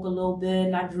smoke a little bit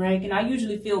and I drink and I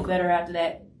usually feel better after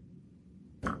that.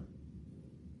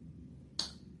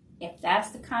 If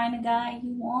that's the kind of guy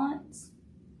you want,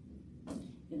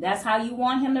 if that's how you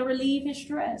want him to relieve his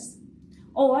stress.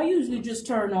 Oh, I usually just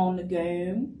turn on the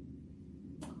game.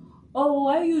 Oh,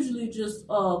 I usually just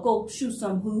go shoot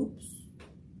some hoops.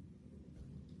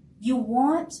 You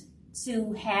want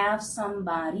to have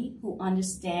somebody who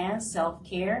understands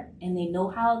self-care and they know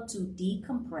how to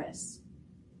decompress.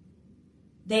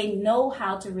 They know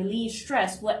how to relieve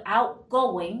stress without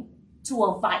going to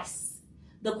a vice.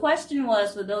 The question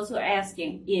was, for those who are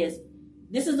asking,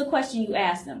 this is the question you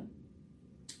ask them.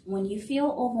 When you feel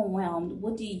overwhelmed,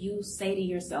 what do you say to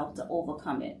yourself to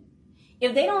overcome it?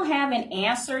 If they don't have an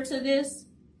answer to this,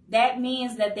 that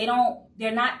means that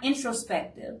they're not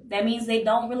introspective. That means they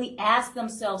don't really ask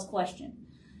themselves questions.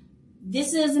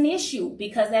 This is an issue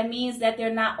because that means that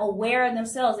they're not aware of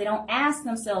themselves. They don't ask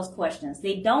themselves questions.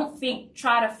 They don't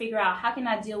try to figure out, how can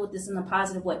I deal with this in a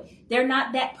positive way? They're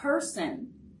not that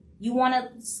person. You want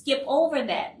to skip over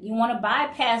that. You want to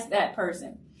bypass that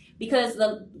person. Because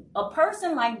a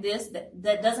person like this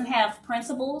that doesn't have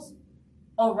principles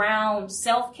around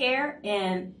self-care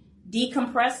and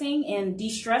decompressing and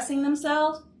de-stressing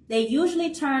themselves, they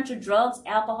usually turn to drugs,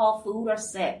 alcohol, food, or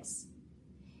sex.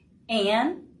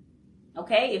 And,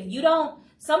 okay, if you don't,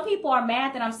 some people are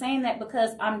mad that I'm saying that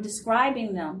because I'm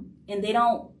describing them and they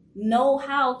don't know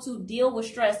how to deal with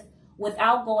stress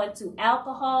without going to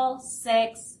alcohol,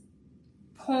 sex,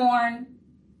 porn,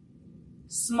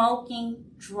 smoking,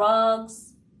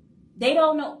 drugs. They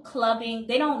don't know clubbing.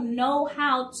 They don't know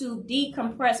how to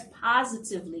decompress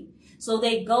positively. So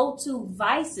they go to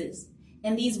vices,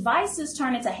 and these vices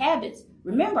turn into habits.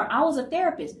 Remember, I was a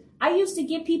therapist. I used to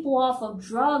get people off of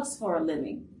drugs for a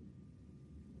living.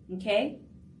 Okay?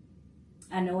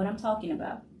 I know what I'm talking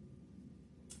about.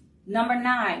 Number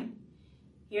 9.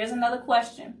 Here's another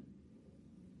question.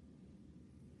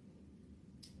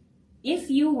 If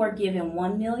you were given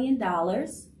 $1 million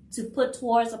to put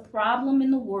towards a problem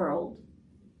in the world,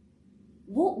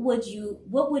 what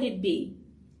would it be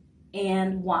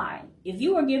and why? If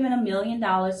you were given $1 million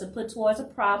to put towards a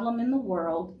problem in the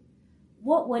world,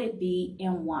 what would it be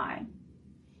and why?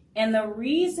 And the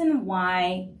reason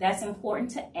why that's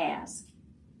important to ask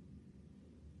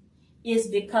is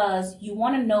because you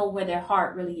want to know where their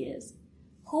heart really is.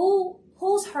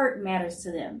 Whose hurt matters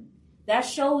to them? That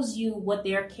shows you what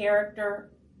their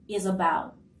character is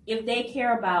about. If they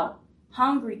care about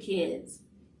hungry kids,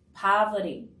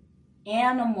 poverty,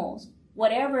 animals,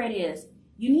 whatever it is,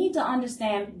 you need to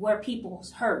understand where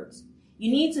people's hurts.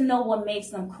 You need to know what makes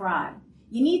them cry.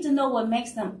 You need to know what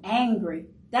makes them angry.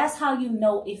 That's how you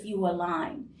know if you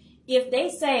align. If they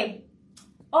say,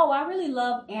 oh, I really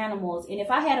love animals, and if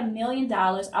I had $1 million,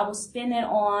 I would spend it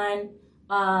on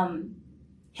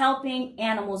helping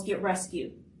animals get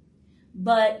rescued.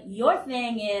 But your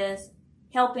thing is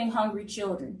helping hungry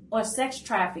children or sex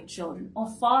trafficked children or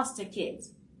foster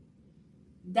kids.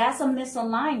 That's a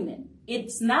misalignment.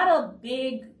 It's not a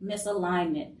big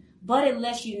misalignment, but it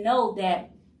lets you know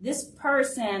that this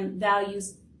person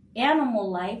values animal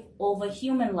life over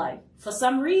human life for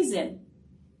some reason.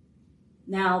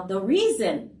 Now, the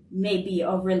reason may be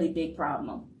a really big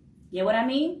problem. Get what I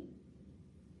mean?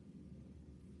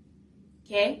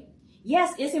 Okay.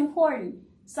 Yes, it's important.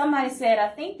 Somebody said, I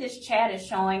think this chat is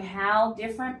showing how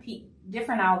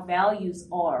different our values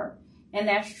are. And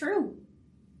that's true.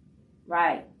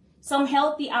 Right. Some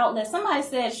healthy outlets. Somebody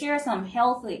said, share some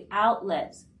healthy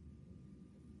outlets.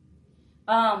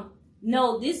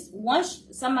 No, this once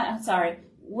somebody, sorry,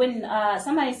 when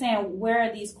somebody's saying, where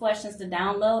are these questions to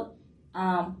download?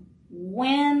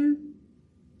 When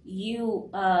you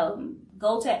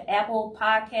go to Apple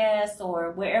Podcasts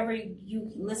or wherever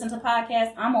you listen to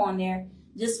podcasts, I'm on there.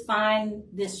 Just find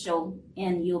this show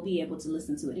and you'll be able to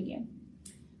listen to it again.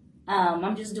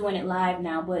 I'm just doing it live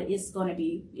now, but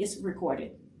it's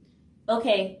recorded.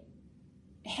 Okay.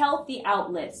 Healthy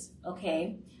outlets.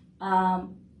 Okay. How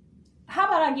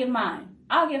about I give mine?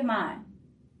 I'll give mine.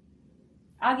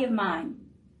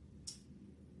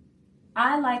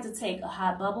 I like to take a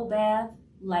hot bubble bath,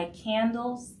 light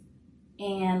candles,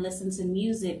 and listen to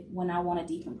music when I want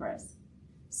to decompress.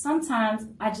 Sometimes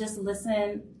I just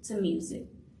listen to music.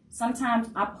 Sometimes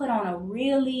I put on a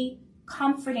really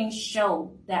comforting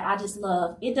show that I just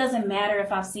love. It doesn't matter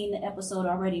if I've seen the episode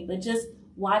already, but just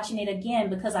watching it again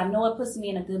because I know it puts me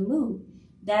in a good mood.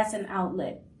 That's an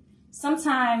outlet.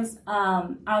 Sometimes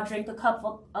I'll drink a cup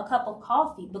of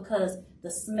coffee because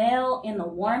the smell and the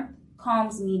warmth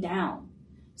calms me down.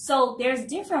 So there's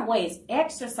different ways.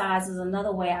 Exercise is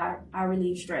another way I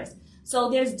relieve stress. So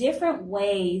there's different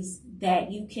ways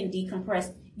that you can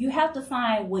decompress. You have to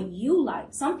find what you like.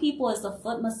 Some people, it's a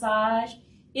foot massage.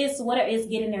 It's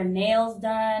getting their nails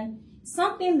done.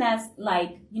 Something that's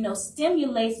like,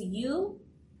 stimulates you,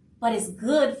 but it's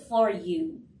good for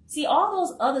you. See, all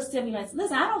those other stimulants.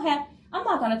 Listen, I'm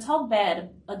not going to talk bad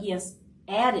against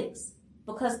addicts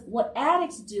because what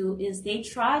addicts do is they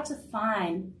try to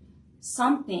find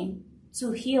something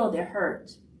to heal their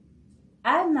hurt.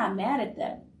 I'm not mad at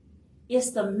that.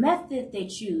 It's the method they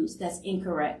choose that's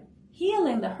incorrect.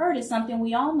 Healing the hurt is something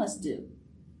we all must do.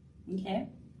 Okay?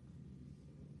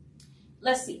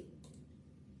 Let's see.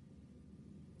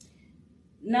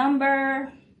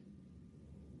 Number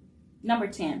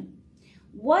 10.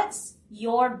 What's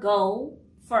your goal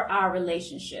for our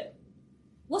relationship?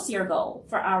 What's your goal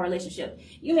for our relationship?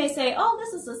 You may say, oh,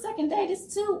 this is the second date.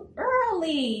 It's too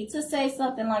early to say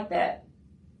something like that.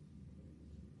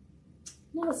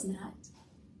 No, it's not.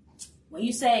 When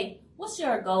you say, what's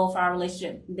your goal for our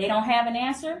relationship? They don't have an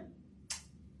answer.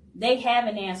 They have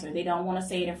an answer. They don't want to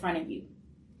say it in front of you.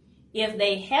 If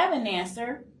they have an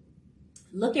answer,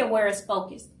 look at where it's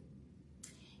focused.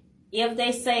 If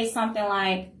they say something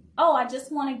like, oh, I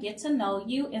just want to get to know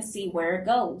you and see where it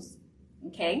goes.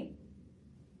 Okay?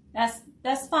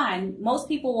 That's fine. Most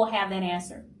people will have that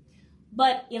answer.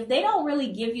 But if they don't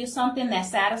really give you something that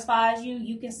satisfies you,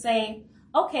 you can say,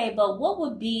 okay, but what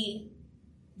would be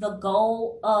the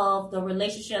goal of the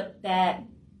relationship that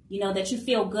you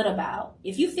feel good about?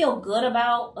 If you feel good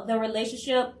about the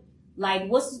relationship, like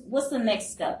what's the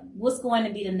next step? What's going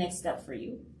to be the next step for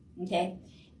you? Okay.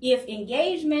 If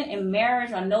engagement and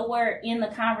marriage are nowhere in the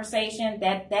conversation,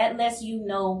 that lets you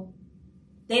know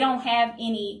they don't have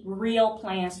any real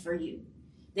plans for you.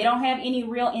 They don't have any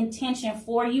real intention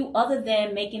for you other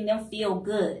than making them feel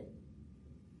good.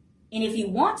 And if you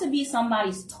want to be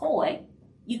somebody's toy,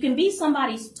 you can be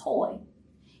somebody's toy.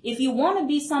 If you want to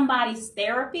be somebody's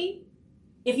therapy,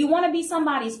 if you want to be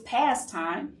somebody's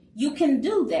pastime, you can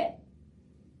do that.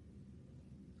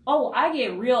 Oh, I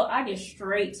get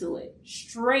straight to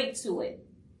it.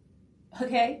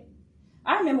 Okay?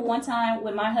 I remember one time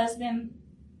with my husband,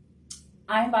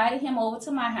 I invited him over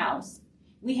to my house.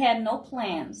 We had no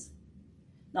plans.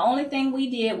 The only thing we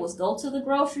did was go to the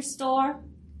grocery store,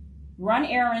 run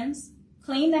errands,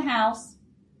 clean the house,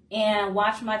 and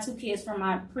watch my 2 kids from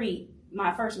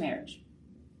my first marriage.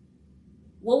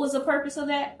 What was the purpose of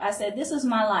that? I said, this is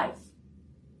my life.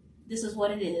 This is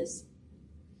what it is.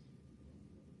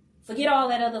 Forget all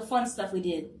that other fun stuff we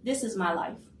did. This is my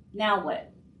life. Now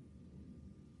what?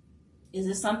 Is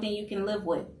this something you can live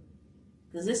with?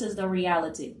 Because this is the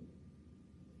reality.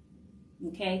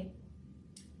 Okay?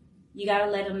 You got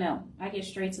to let them know. I get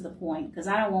straight to the point because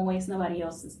I don't want to waste nobody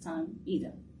else's time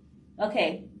either.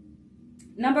 Okay.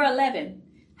 Number 11.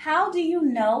 How do you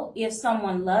know if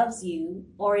someone loves you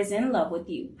or is in love with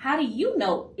you? How do you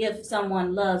know if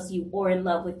someone loves you or in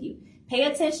love with you? Pay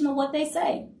attention to what they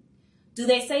say. Do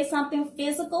they say something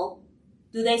physical?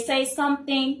 Do they say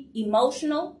something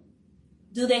emotional?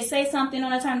 Do they say something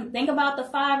on a time? Think about the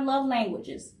 5 love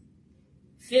languages.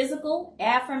 Physical,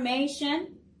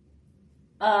 affirmation,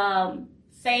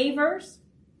 favors.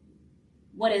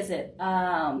 What is it?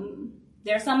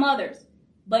 There's some others.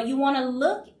 But you want to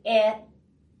look at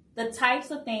the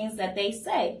types of things that they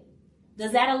say.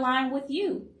 Does that align with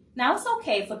you? Now, it's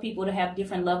okay for people to have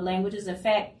different love languages. In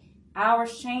fact,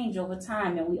 ours change over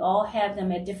time, and we all have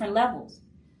them at different levels.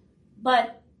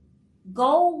 But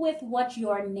go with what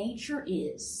your nature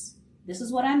is. This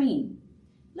is what I mean.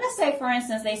 Let's say, for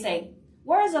instance, they say,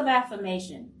 words of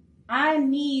affirmation. I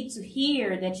need to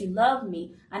hear that you love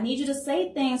me. I need you to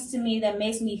say things to me that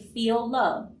makes me feel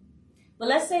loved. But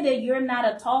let's say that you're not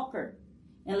a talker.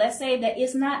 And let's say that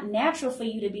it's not natural for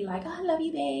you to be like, oh, I love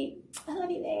you, babe. I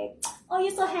love you, babe. Oh,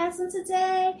 you're so handsome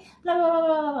today. Blah, blah, blah,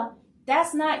 blah, blah.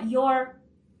 That's not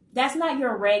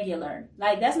your regular.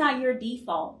 Like, that's not your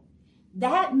default.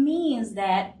 That means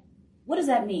that, what does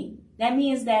that mean? That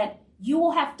means that you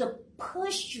will have to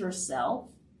push yourself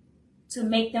to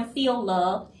make them feel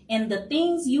loved. And the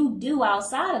things you do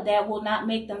outside of that will not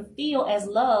make them feel as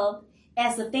loved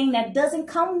as the thing that doesn't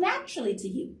come naturally to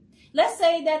you. Let's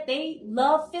say that they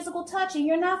love physical touch and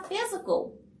you're not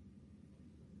physical.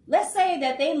 Let's say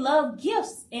that they love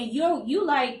gifts and you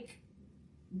like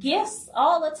gifts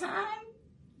all the time.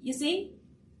 You see,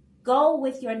 go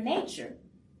with your nature.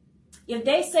 If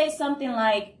they say something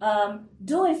like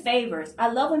doing favors, I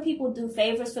love when people do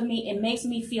favors for me. It makes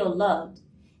me feel loved.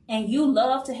 And you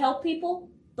love to help people,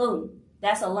 boom,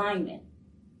 that's alignment.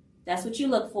 That's what you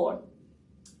look for.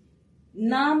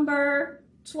 Number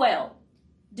 12,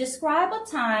 describe a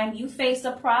time you faced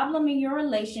a problem in your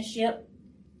relationship.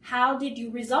 How did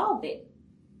you resolve it?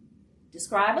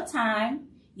 Describe a time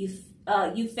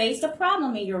you faced a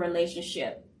problem in your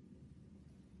relationship.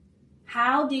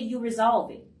 How did you resolve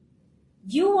it?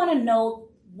 You want to know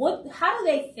how do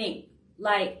they think?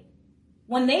 Like,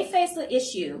 when they face an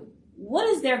issue, what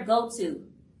is their go-to?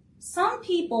 Some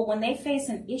people, when they face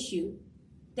an issue,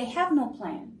 they have no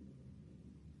plan.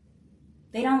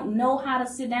 They don't know how to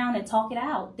sit down and talk it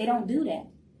out. They don't do that.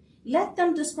 Let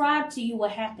them describe to you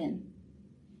what happened.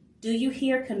 Do you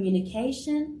hear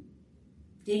communication?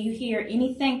 Do you hear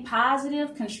anything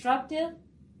positive, constructive?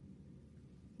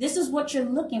 This is what you're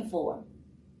looking for.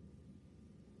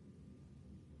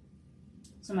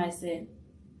 Somebody said,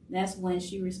 that's when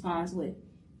she responds with,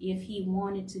 if he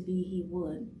wanted to be, he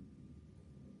would.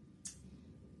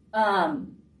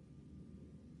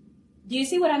 Do you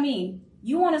see what I mean?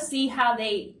 You want to see how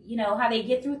they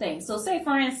get through things. So say,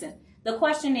 for instance, the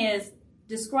question is,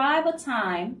 describe a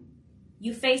time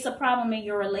you face a problem in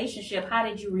your relationship. How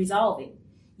did you resolve it?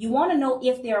 You want to know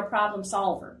if they're a problem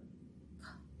solver.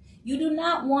 You do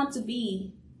not want to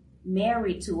be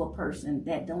married to a person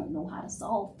that don't know how to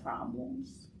solve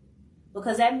problems,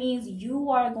 because that means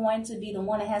you are going to be the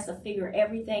one that has to figure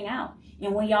everything out.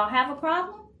 And when y'all have a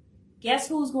problem, guess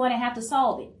who's going to have to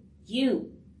solve it?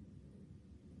 You.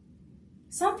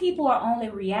 Some people are only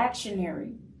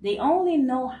reactionary. They only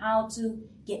know how to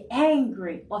get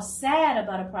angry or sad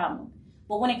about a problem.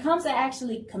 But when it comes to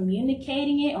actually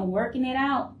communicating it and working it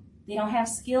out, they don't have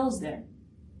skills there.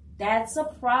 That's a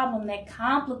problem that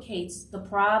complicates the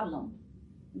problem.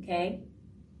 Okay?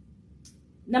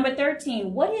 Number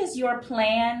 13, what is your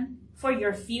plan for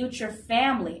your future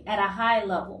family at a high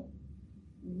level?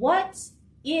 What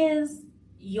is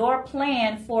your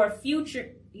plan for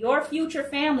your future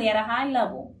family at a high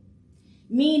level?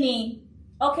 Meaning,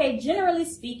 okay, generally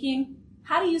speaking,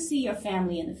 how do you see your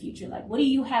family in the future? Like, what do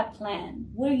you have planned?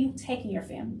 Where are you taking your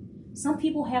family? Some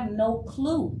people have no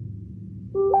clue.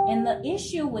 And the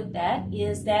issue with that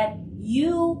is that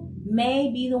you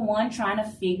may be the one trying to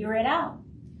figure it out.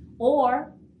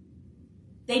 Or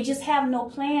they just have no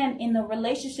plan and the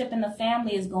relationship in the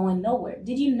family is going nowhere.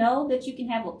 Did you know that you can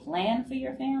have a plan for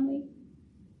your family?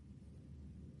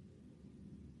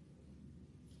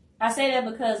 I say that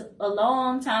because a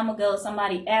long time ago,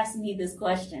 somebody asked me this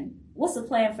question. What's the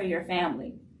plan for your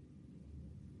family?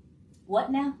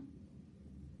 What now?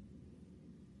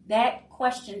 That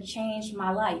question changed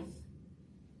my life.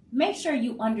 Make sure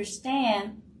you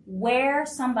understand where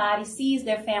somebody sees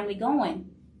their family going.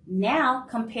 Now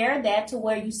compare that to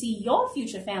where you see your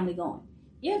future family going.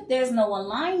 If there's no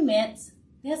alignment,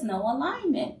 there's no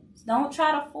alignment. Don't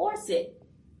try to force it.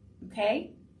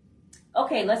 Okay?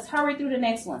 Okay, let's hurry through the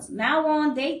next ones. Now we're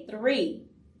on date 3.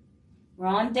 We're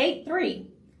on date 3.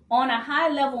 On a high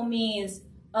level means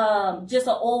just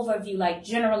an overview, like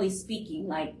generally speaking,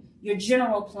 like your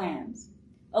general plans.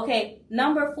 Okay,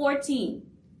 number 14.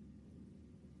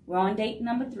 We're on date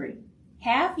number 3.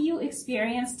 Have you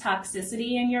experienced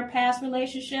toxicity in your past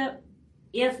relationship?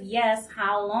 If yes,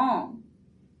 how long?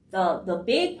 The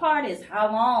big part is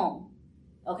how long,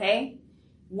 okay?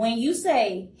 When you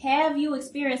say, have you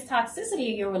experienced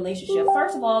toxicity in your relationship?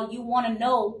 First of all, you want to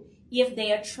know if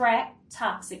they attract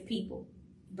toxic people.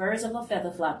 Birds of a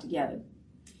feather flock together.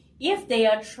 If they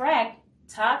attract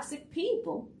toxic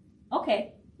people,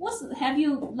 okay,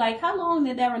 how long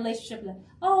did that relationship last?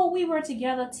 Oh, we were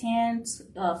together 10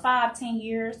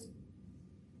 years.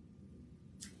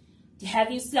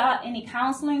 Have you sought any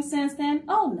counseling since then?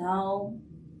 Oh, no.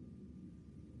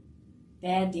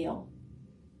 Bad deal.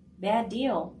 Bad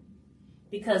deal.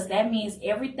 Because that means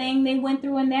everything they went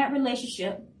through in that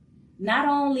relationship, not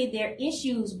only their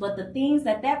issues, but the things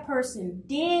that that person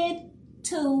did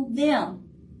to them,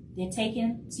 they're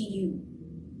taking to you.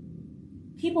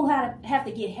 People have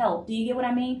to get help. Do you get what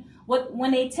I mean? When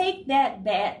they take that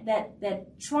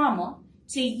trauma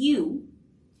to you,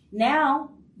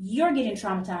 now you're getting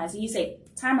traumatized. And you say,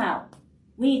 time out.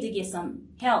 We need to get some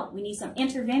help. We need some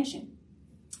intervention.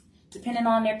 Depending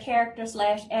on their character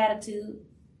 / attitude,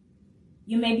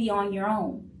 you may be on your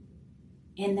own.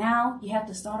 And now you have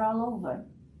to start all over.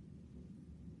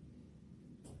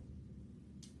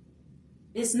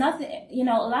 It's nothing, a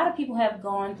lot of people have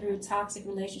gone through toxic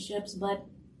relationships, but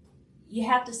you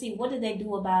have to see what did they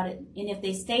do about it. And if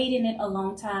they stayed in it a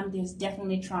long time, there's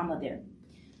definitely trauma there.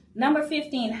 Number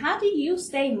 15, how do you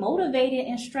stay motivated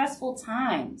in stressful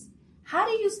times? How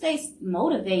do you stay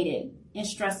motivated in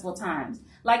stressful times?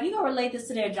 Like, you can relate this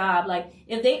to their job. Like,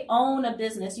 if they own a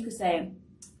business, you could say,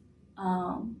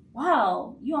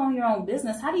 wow, you own your own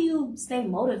business. How do you stay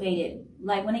motivated?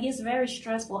 Like, when it gets very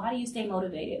stressful, how do you stay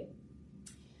motivated?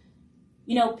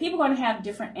 People are going to have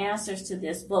different answers to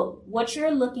this, but what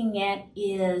you're looking at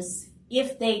is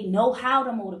if they know how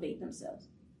to motivate themselves.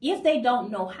 If they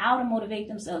don't know how to motivate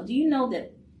themselves, do you know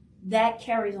that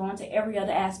carries on to every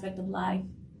other aspect of life?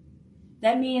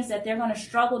 That means that they're going to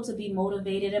struggle to be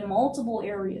motivated in multiple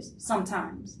areas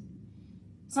sometimes.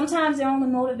 Sometimes they're only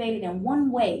motivated in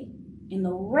one way, and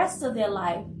the rest of their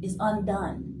life is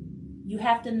undone. You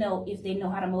have to know if they know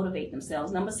how to motivate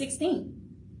themselves. Number 16.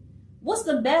 What's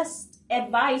the best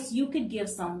advice you could give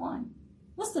someone?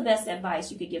 What's the best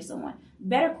advice you could give someone?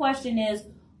 Better question is,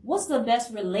 what's the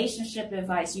best relationship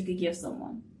advice you could give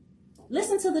someone?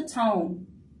 Listen to the tone.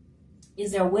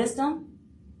 Is there wisdom?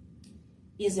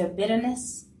 Is there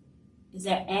bitterness? Is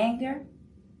there anger?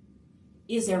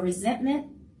 Is there resentment?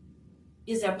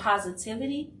 Is there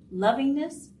positivity,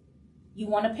 lovingness? You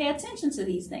want to pay attention to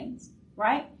these things,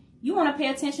 right? You want to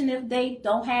pay attention if they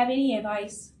don't have any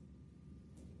advice.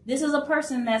 This is a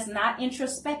person that's not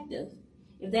introspective.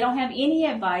 If they don't have any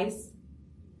advice,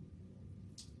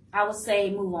 I would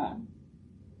say move on.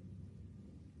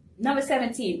 Number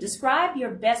 17, describe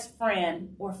your best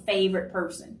friend or favorite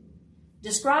person.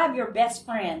 Describe your best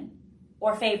friend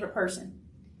or favorite person.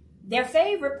 Their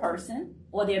favorite person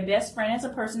or their best friend is a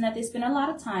person that they spend a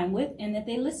lot of time with and that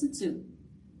they listen to.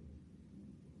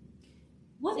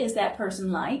 What is that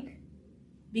person like?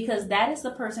 Because that is the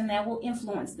person that will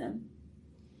influence them.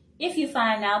 If you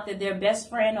find out that their best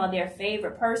friend or their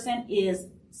favorite person is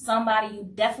somebody you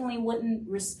definitely wouldn't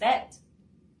respect,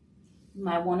 you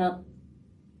might want to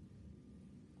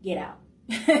get out.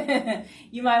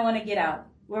 You might want to get out.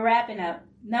 We're wrapping up.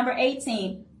 Number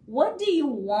 18, what do you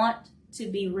want to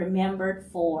be remembered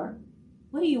for?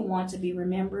 What do you want to be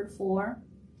remembered for?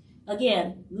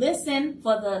 Again, listen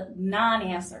for the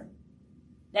non-answer.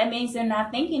 That means they're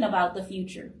not thinking about the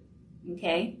future.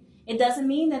 Okay? It doesn't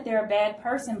mean that they're a bad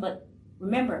person, but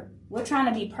remember, we're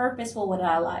trying to be purposeful with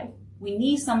our life. We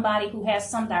need somebody who has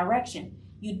some direction.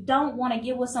 You don't want to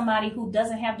get with somebody who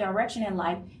doesn't have direction in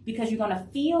life, because you're going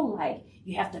to feel like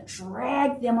you have to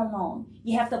drag them along.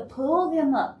 You have to pull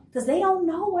them up because they don't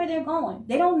know where they're going.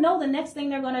 They don't know the next thing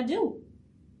they're going to do.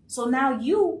 So now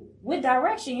you, with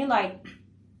direction, you're like,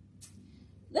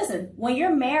 listen, when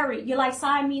you're married, you're like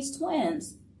Siamese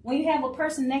twins. When you have a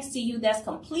person next to you that's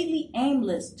completely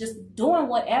aimless, just doing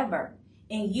whatever,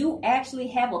 and you actually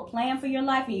have a plan for your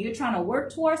life and you're trying to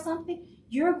work towards something,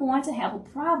 you're going to have a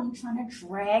problem trying to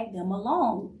drag them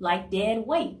along like dead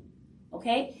weight.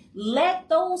 Okay? Let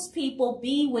those people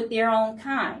be with their own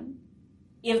kind.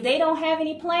 If they don't have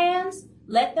any plans,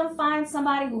 let them find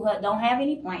somebody who don't have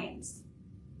any plans.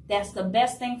 That's the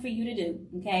best thing for you to do.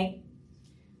 Okay?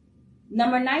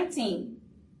 Number 19.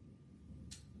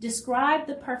 Describe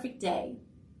the perfect day.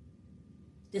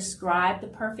 Describe the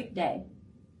perfect day.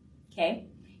 Okay?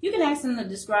 You can ask them to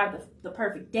describe the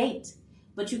perfect date,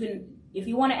 but you can, if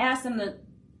you want to ask them to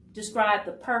describe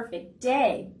the perfect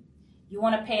day, you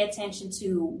want to pay attention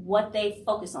to what they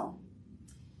focus on.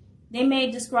 They may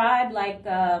describe like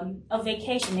a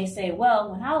vacation. They say,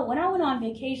 well, when I went on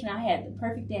vacation, I had the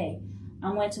perfect day.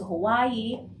 I went to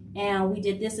Hawaii and we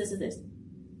did this, this, and this.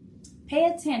 Pay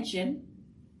attention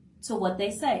to what they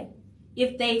say.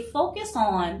 If they focus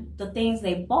on the things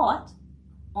they bought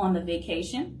on the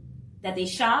vacation, that they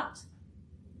shopped,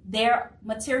 they're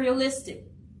materialistic.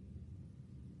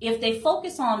 If they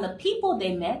focus on the people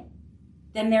they met,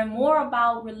 then they're more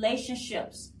about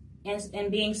relationships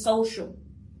and being social.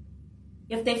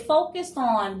 If they focused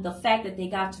on the fact that they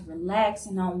got to relax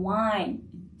and unwind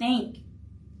and think,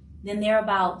 then they're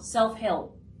about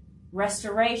self-help,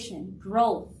 restoration,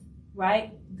 growth,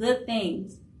 right? Good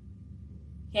things.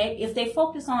 Okay? If they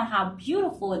focus on how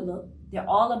beautiful it looked, they're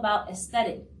all about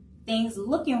aesthetic, things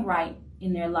looking right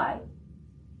in their life.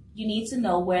 You need to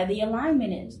know where the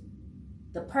alignment is.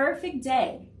 The perfect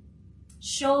day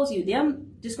shows you,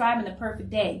 them describing the perfect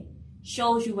day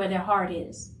shows you where their heart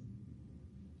is.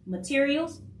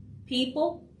 Materials,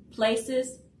 people,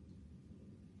 places,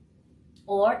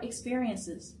 or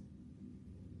experiences,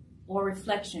 or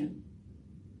reflection.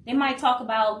 They might talk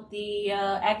about the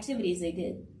activities they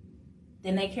did.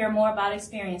 Then they care more about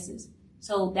experiences.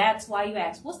 So that's why you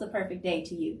ask, what's the perfect day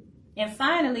to you? And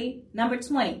finally, number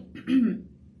 20.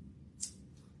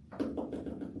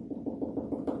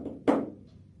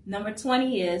 Number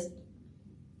 20 is,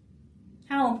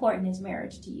 how important is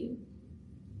marriage to you?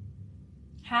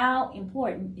 How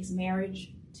important is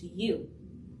marriage to you?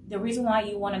 The reason why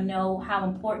you want to know how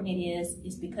important it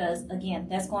is because, again,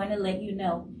 that's going to let you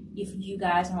know if you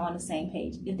guys are on the same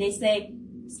page. If they say,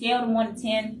 scale to 1 to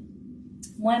 10,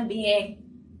 1 being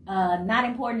not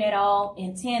important at all,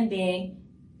 and 10 being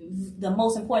the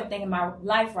most important thing in my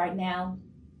life right now,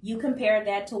 you compare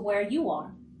that to where you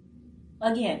are.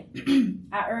 Again,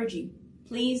 I urge you,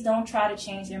 please don't try to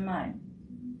change their mind.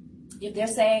 If they're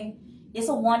saying, it's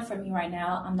a 1 for me right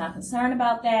now, I'm not concerned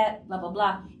about that, blah, blah,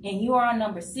 blah, and you are on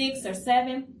number 6 or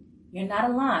 7, you're not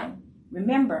aligned.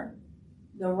 Remember,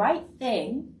 the right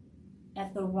thing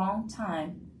at the wrong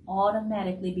time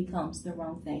automatically becomes the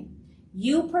wrong thing.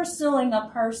 You pursuing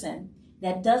a person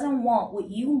that doesn't want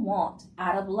what you want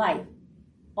out of life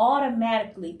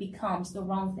automatically becomes the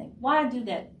wrong thing. Why do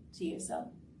that to yourself?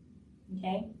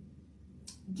 Okay?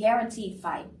 Guaranteed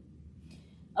fight.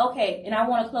 Okay, and I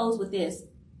want to close with this.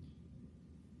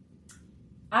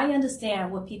 I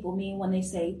understand what people mean when they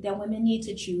say that women need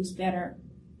to choose better.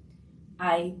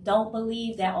 I don't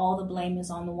believe that all the blame is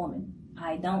on the woman.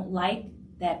 I don't like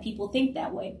that people think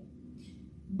that way.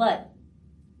 But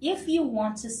if you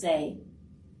want to say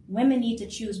women need to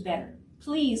choose better,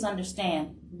 please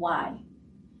understand why.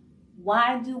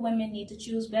 Why do women need to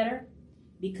choose better?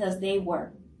 Because they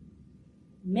were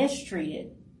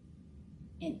mistreated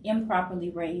and improperly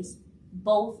raised,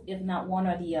 both, if not one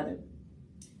or the other.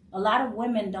 A lot of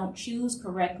women don't choose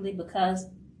correctly because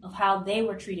of how they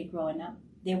were treated growing up.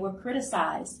 They were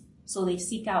criticized, so they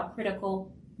seek out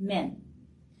critical men.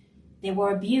 They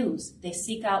were abused. They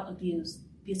seek out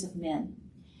abusive men.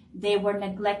 They were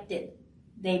neglected.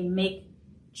 They make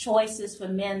choices for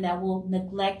men that will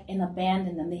neglect and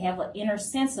abandon them. They have an inner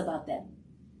sense about that.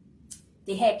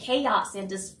 They had chaos and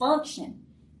dysfunction.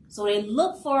 So they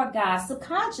look for a guy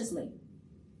subconsciously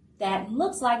that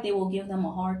looks like they will give them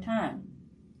a hard time.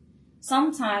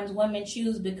 sometimes women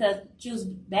choose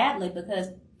badly because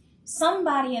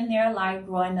somebody in their life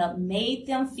growing up made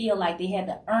them feel like they had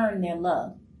to earn their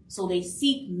love. So they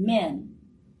seek men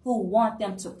who want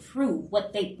them to prove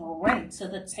what they bring to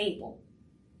the table.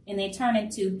 And they turn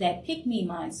into that pick-me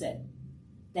mindset,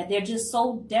 that they're just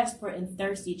so desperate and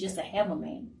thirsty just to have a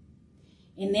man.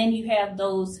 And then you have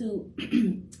those who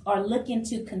are looking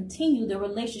to continue the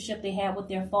relationship they had with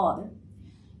their father.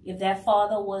 If that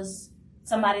father was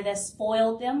somebody that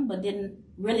spoiled them but didn't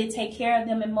really take care of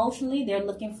them emotionally, they're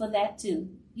looking for that too.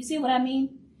 You see what I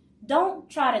mean? Don't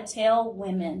try to tell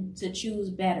women to choose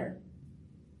better,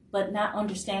 but not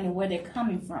understanding where they're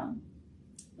coming from.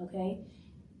 Okay?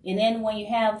 And then when you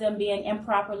have them being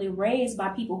improperly raised by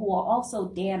people who are also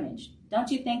damaged,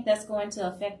 don't you think that's going to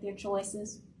affect their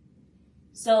choices?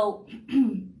 So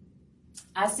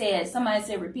somebody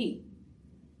said, repeat.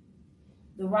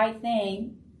 The right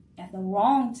thing at the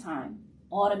wrong time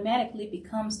automatically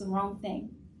becomes the wrong thing.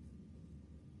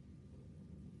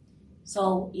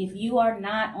 So if you are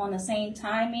not on the same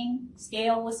timing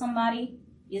scale with somebody,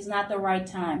 it's not the right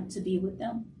time to be with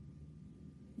them.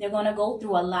 They're going to go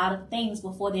through a lot of things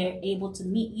before they're able to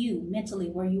meet you mentally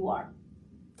where you are.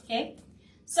 Okay?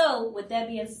 So with that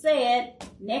being said,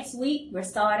 next week we're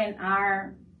starting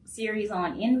our series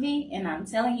on envy. And I'm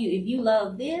telling you, if you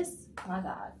love this, my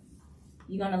God,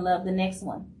 you're going to love the next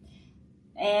one.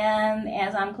 And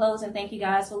as I'm closing, thank you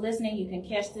guys for listening. You can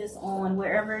catch this on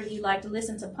wherever you like to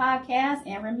listen to podcasts.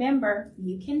 And remember,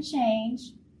 you can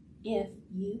change if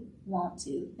you want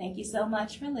to. Thank you so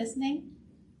much for listening.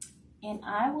 And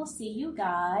I will see you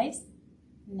guys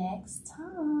next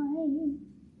time.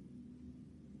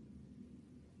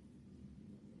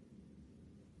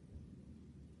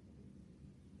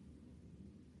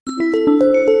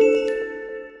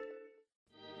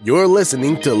 You're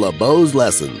listening to LeBeau's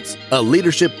Lessons, a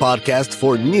leadership podcast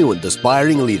for new and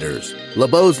aspiring leaders.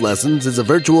 LeBeau's Lessons is a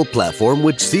virtual platform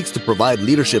which seeks to provide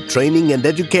leadership training and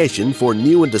education for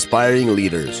new and aspiring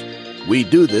leaders. We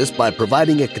do this by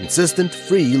providing a consistent,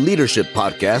 free leadership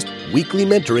podcast, weekly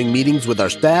mentoring meetings with our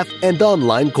staff, and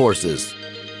online courses.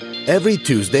 Every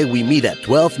Tuesday, we meet at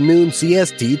 12 noon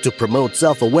CST to promote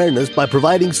self-awareness by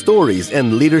providing stories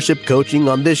and leadership coaching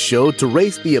on this show to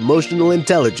raise the emotional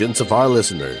intelligence of our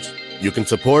listeners. You can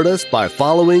support us by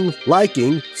following,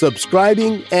 liking,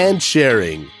 subscribing, and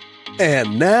sharing.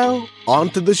 And now, on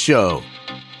to the show.